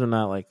 Gamers are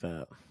not like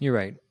that. You're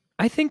right.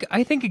 I think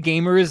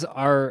gamers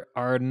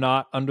are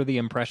not under the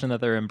impression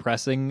that they're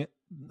impressing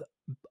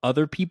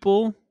other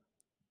people,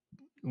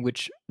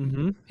 which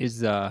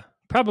is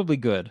probably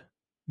good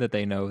that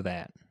they know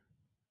that.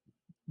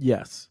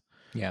 Yes.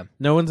 Yeah.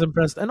 No one's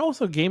impressed, and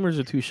also gamers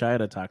are too shy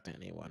to talk to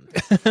anyone.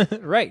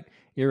 Right.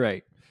 You're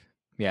right.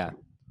 Yeah.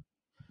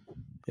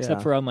 Except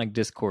Yeah. for on like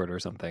Discord or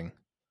something.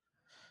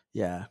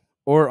 Yeah.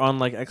 Or on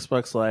like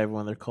Xbox Live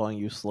when they're calling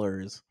you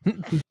slurs.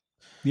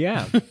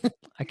 Yeah.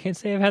 I can't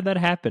say I've had that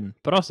happen,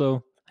 but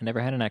also I never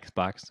had an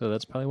Xbox, so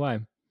that's probably why.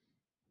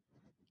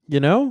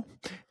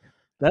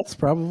 That's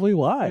probably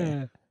why.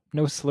 Yeah.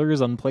 No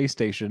slurs on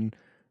PlayStation.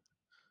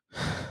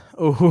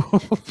 Oh,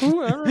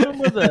 I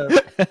remember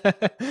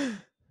that.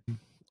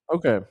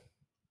 Okay.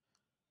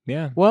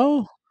 Yeah.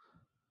 Well,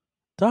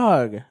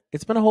 dog,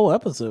 it's been a whole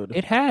episode.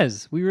 It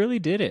has. We really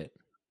did it.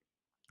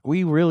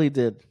 We really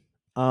did.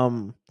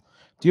 Do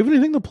you have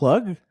anything to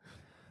plug?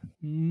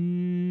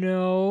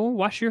 No.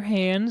 Wash your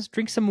hands.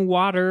 Drink some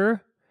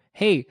water.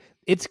 Hey,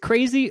 it's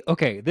crazy.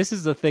 Okay, this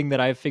is a thing that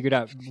I've figured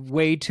out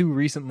way too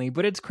recently,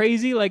 but it's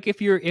crazy. Like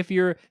if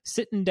you're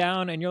sitting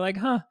down and you're like,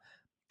 I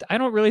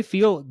don't really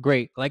feel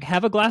great. Like,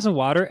 have a glass of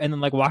water and then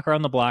like walk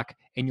around the block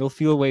and you'll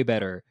feel way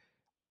better.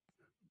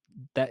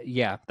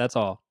 That's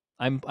all.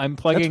 I'm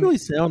plugging. That's really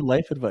sound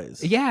life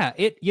advice. Yeah,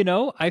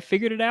 I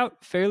figured it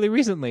out fairly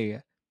recently.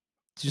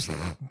 Just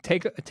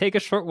take a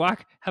short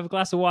walk, have a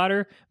glass of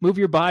water, move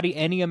your body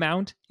any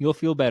amount, you'll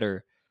feel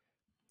better.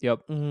 Yep.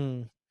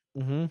 Mm-hmm.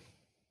 Mm-hmm.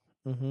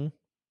 Mm-hmm.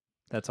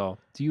 That's all.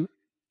 Do you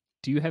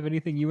do you have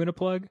anything you want to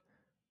plug?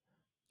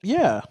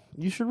 Yeah,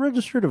 you should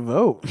register to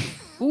vote.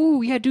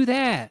 Ooh, yeah, do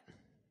that.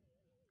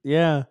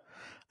 Yeah,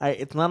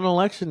 it's not an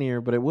election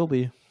year, but it will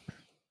be.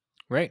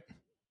 Right.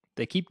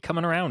 They keep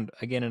coming around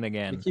again and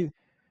again.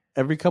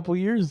 Every couple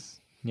years.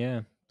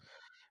 Yeah.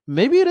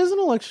 Maybe it is an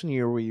election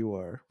year where you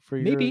are for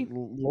Maybe. your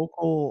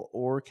local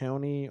or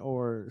county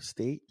or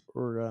state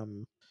or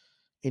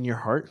in your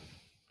heart,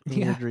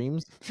 in your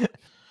dreams.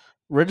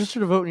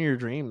 Register to vote in your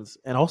dreams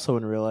and also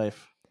in real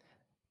life.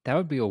 That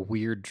would be a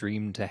weird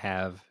dream to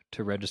have,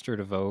 to register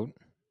to vote.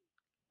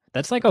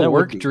 That's like a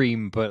work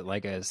dream, but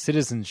like a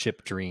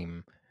citizenship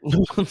dream.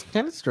 It's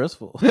kind of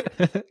stressful.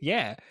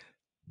 Yeah.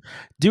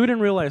 Do it in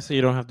real life so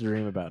you don't have to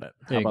dream about it.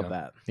 How about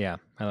that? Yeah,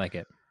 I like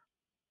it.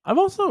 I'm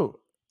also,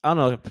 I don't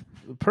know,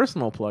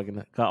 personal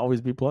plug-in. I'll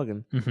always be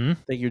plugging. Mm-hmm.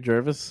 Thank you,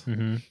 Jarvis.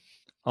 Mm-hmm.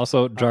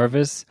 Also,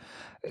 Jarvis,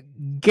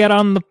 get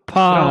on the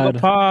pod. Get on the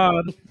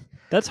pod.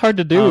 That's hard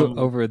to do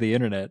over the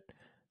internet.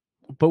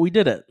 But we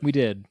did it. We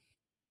did.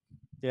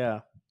 Yeah.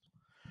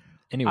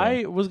 Anyway,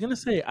 I was gonna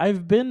say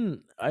I've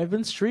been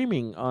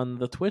streaming on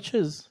the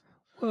Twitches.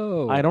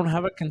 Whoa. I don't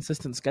have a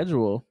consistent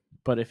schedule,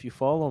 but if you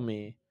follow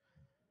me,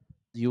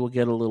 you will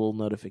get a little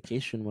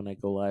notification when I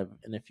go live.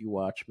 And if you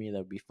watch me, that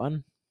would be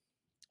fun.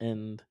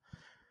 And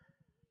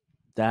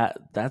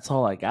that's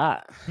all I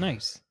got.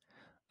 Nice.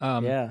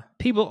 Yeah.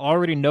 People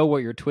already know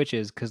what your Twitch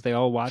is because they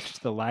all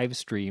watched the live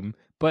stream.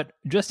 But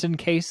just in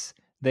case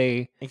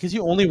because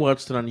you only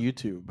watched it on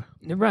YouTube.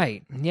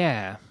 Right.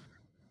 Yeah.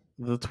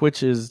 The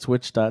Twitch is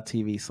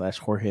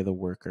twitch.tv/Jorge the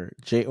Worker.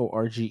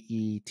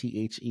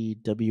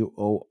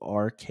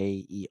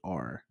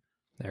 JorgeTheWorker.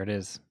 There it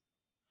is.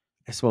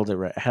 I spelled it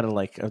right. I had to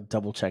a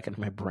double check in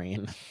my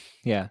brain.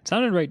 Yeah. It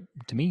sounded right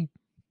to me.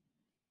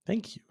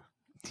 Thank you.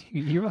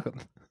 You're welcome.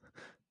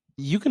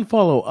 You can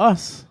follow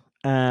us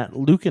at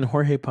Luke and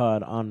Jorge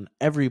Pod on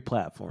every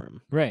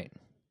platform. Right.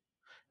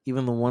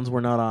 Even the ones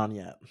we're not on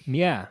yet.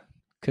 Yeah.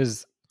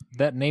 Because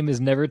that name is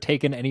never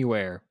taken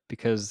anywhere.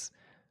 Because...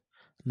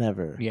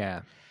 Never.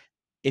 Yeah.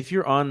 If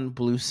you're on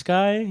Blue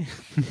Sky,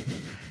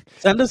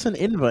 send us an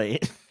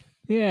invite.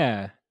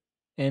 Yeah.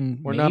 And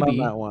we're not on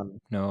that one.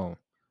 No.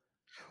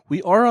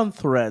 We are on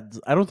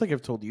Threads. I don't think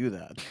I've told you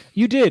that.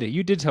 You did.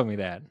 You did tell me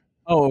that.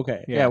 Oh,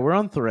 okay. Yeah, we're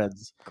on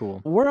Threads.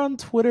 Cool. We're on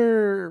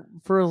Twitter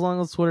for as long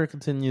as Twitter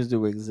continues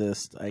to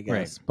exist, I guess.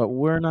 Right. But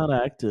we're not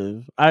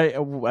active. By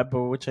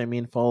which I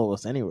mean follow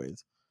us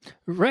anyways.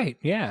 Right,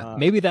 yeah.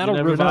 Maybe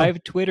that'll revive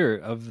know. Twitter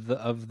of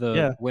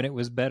the when it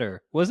was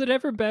better. Was it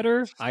ever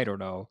better? I don't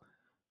know.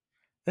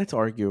 That's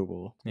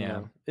arguable.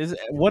 Yeah.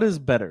 What is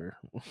better?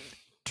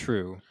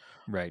 True.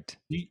 Right.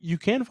 You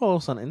can follow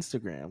us on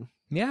Instagram.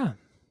 Yeah.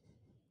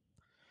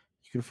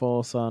 You can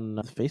follow us on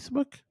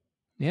Facebook.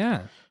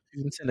 Yeah.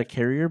 You can send a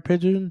carrier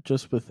pigeon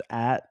just with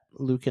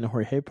 @Luke and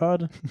Jorge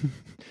Pod.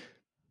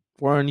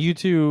 We're on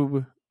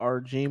YouTube. Our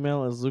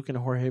Gmail is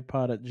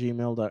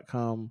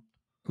lukeandjorgepod@gmail.com.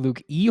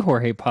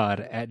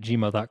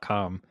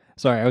 LukeEJorgePod@gmail.com.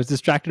 Sorry, I was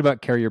distracted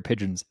about carrier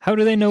pigeons. How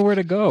do they know where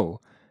to go?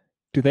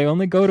 Do they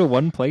only go to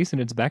one place and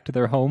it's back to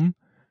their home?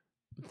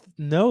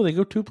 No, they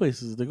go two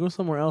places. They go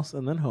somewhere else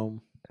and then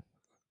home.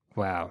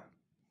 Wow.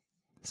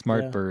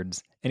 Smart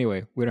birds.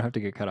 Anyway, we don't have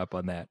to get caught up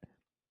on that.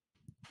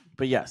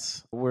 But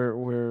yes,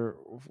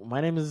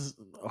 my name is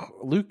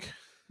Luke.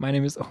 My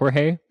name is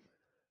Jorge.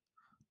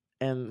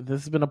 And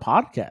this has been a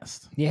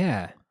podcast.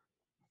 Yeah.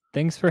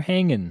 Thanks for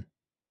hanging.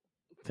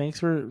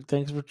 Thanks for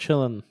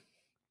chilling.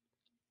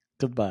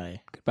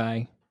 Goodbye.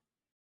 Goodbye.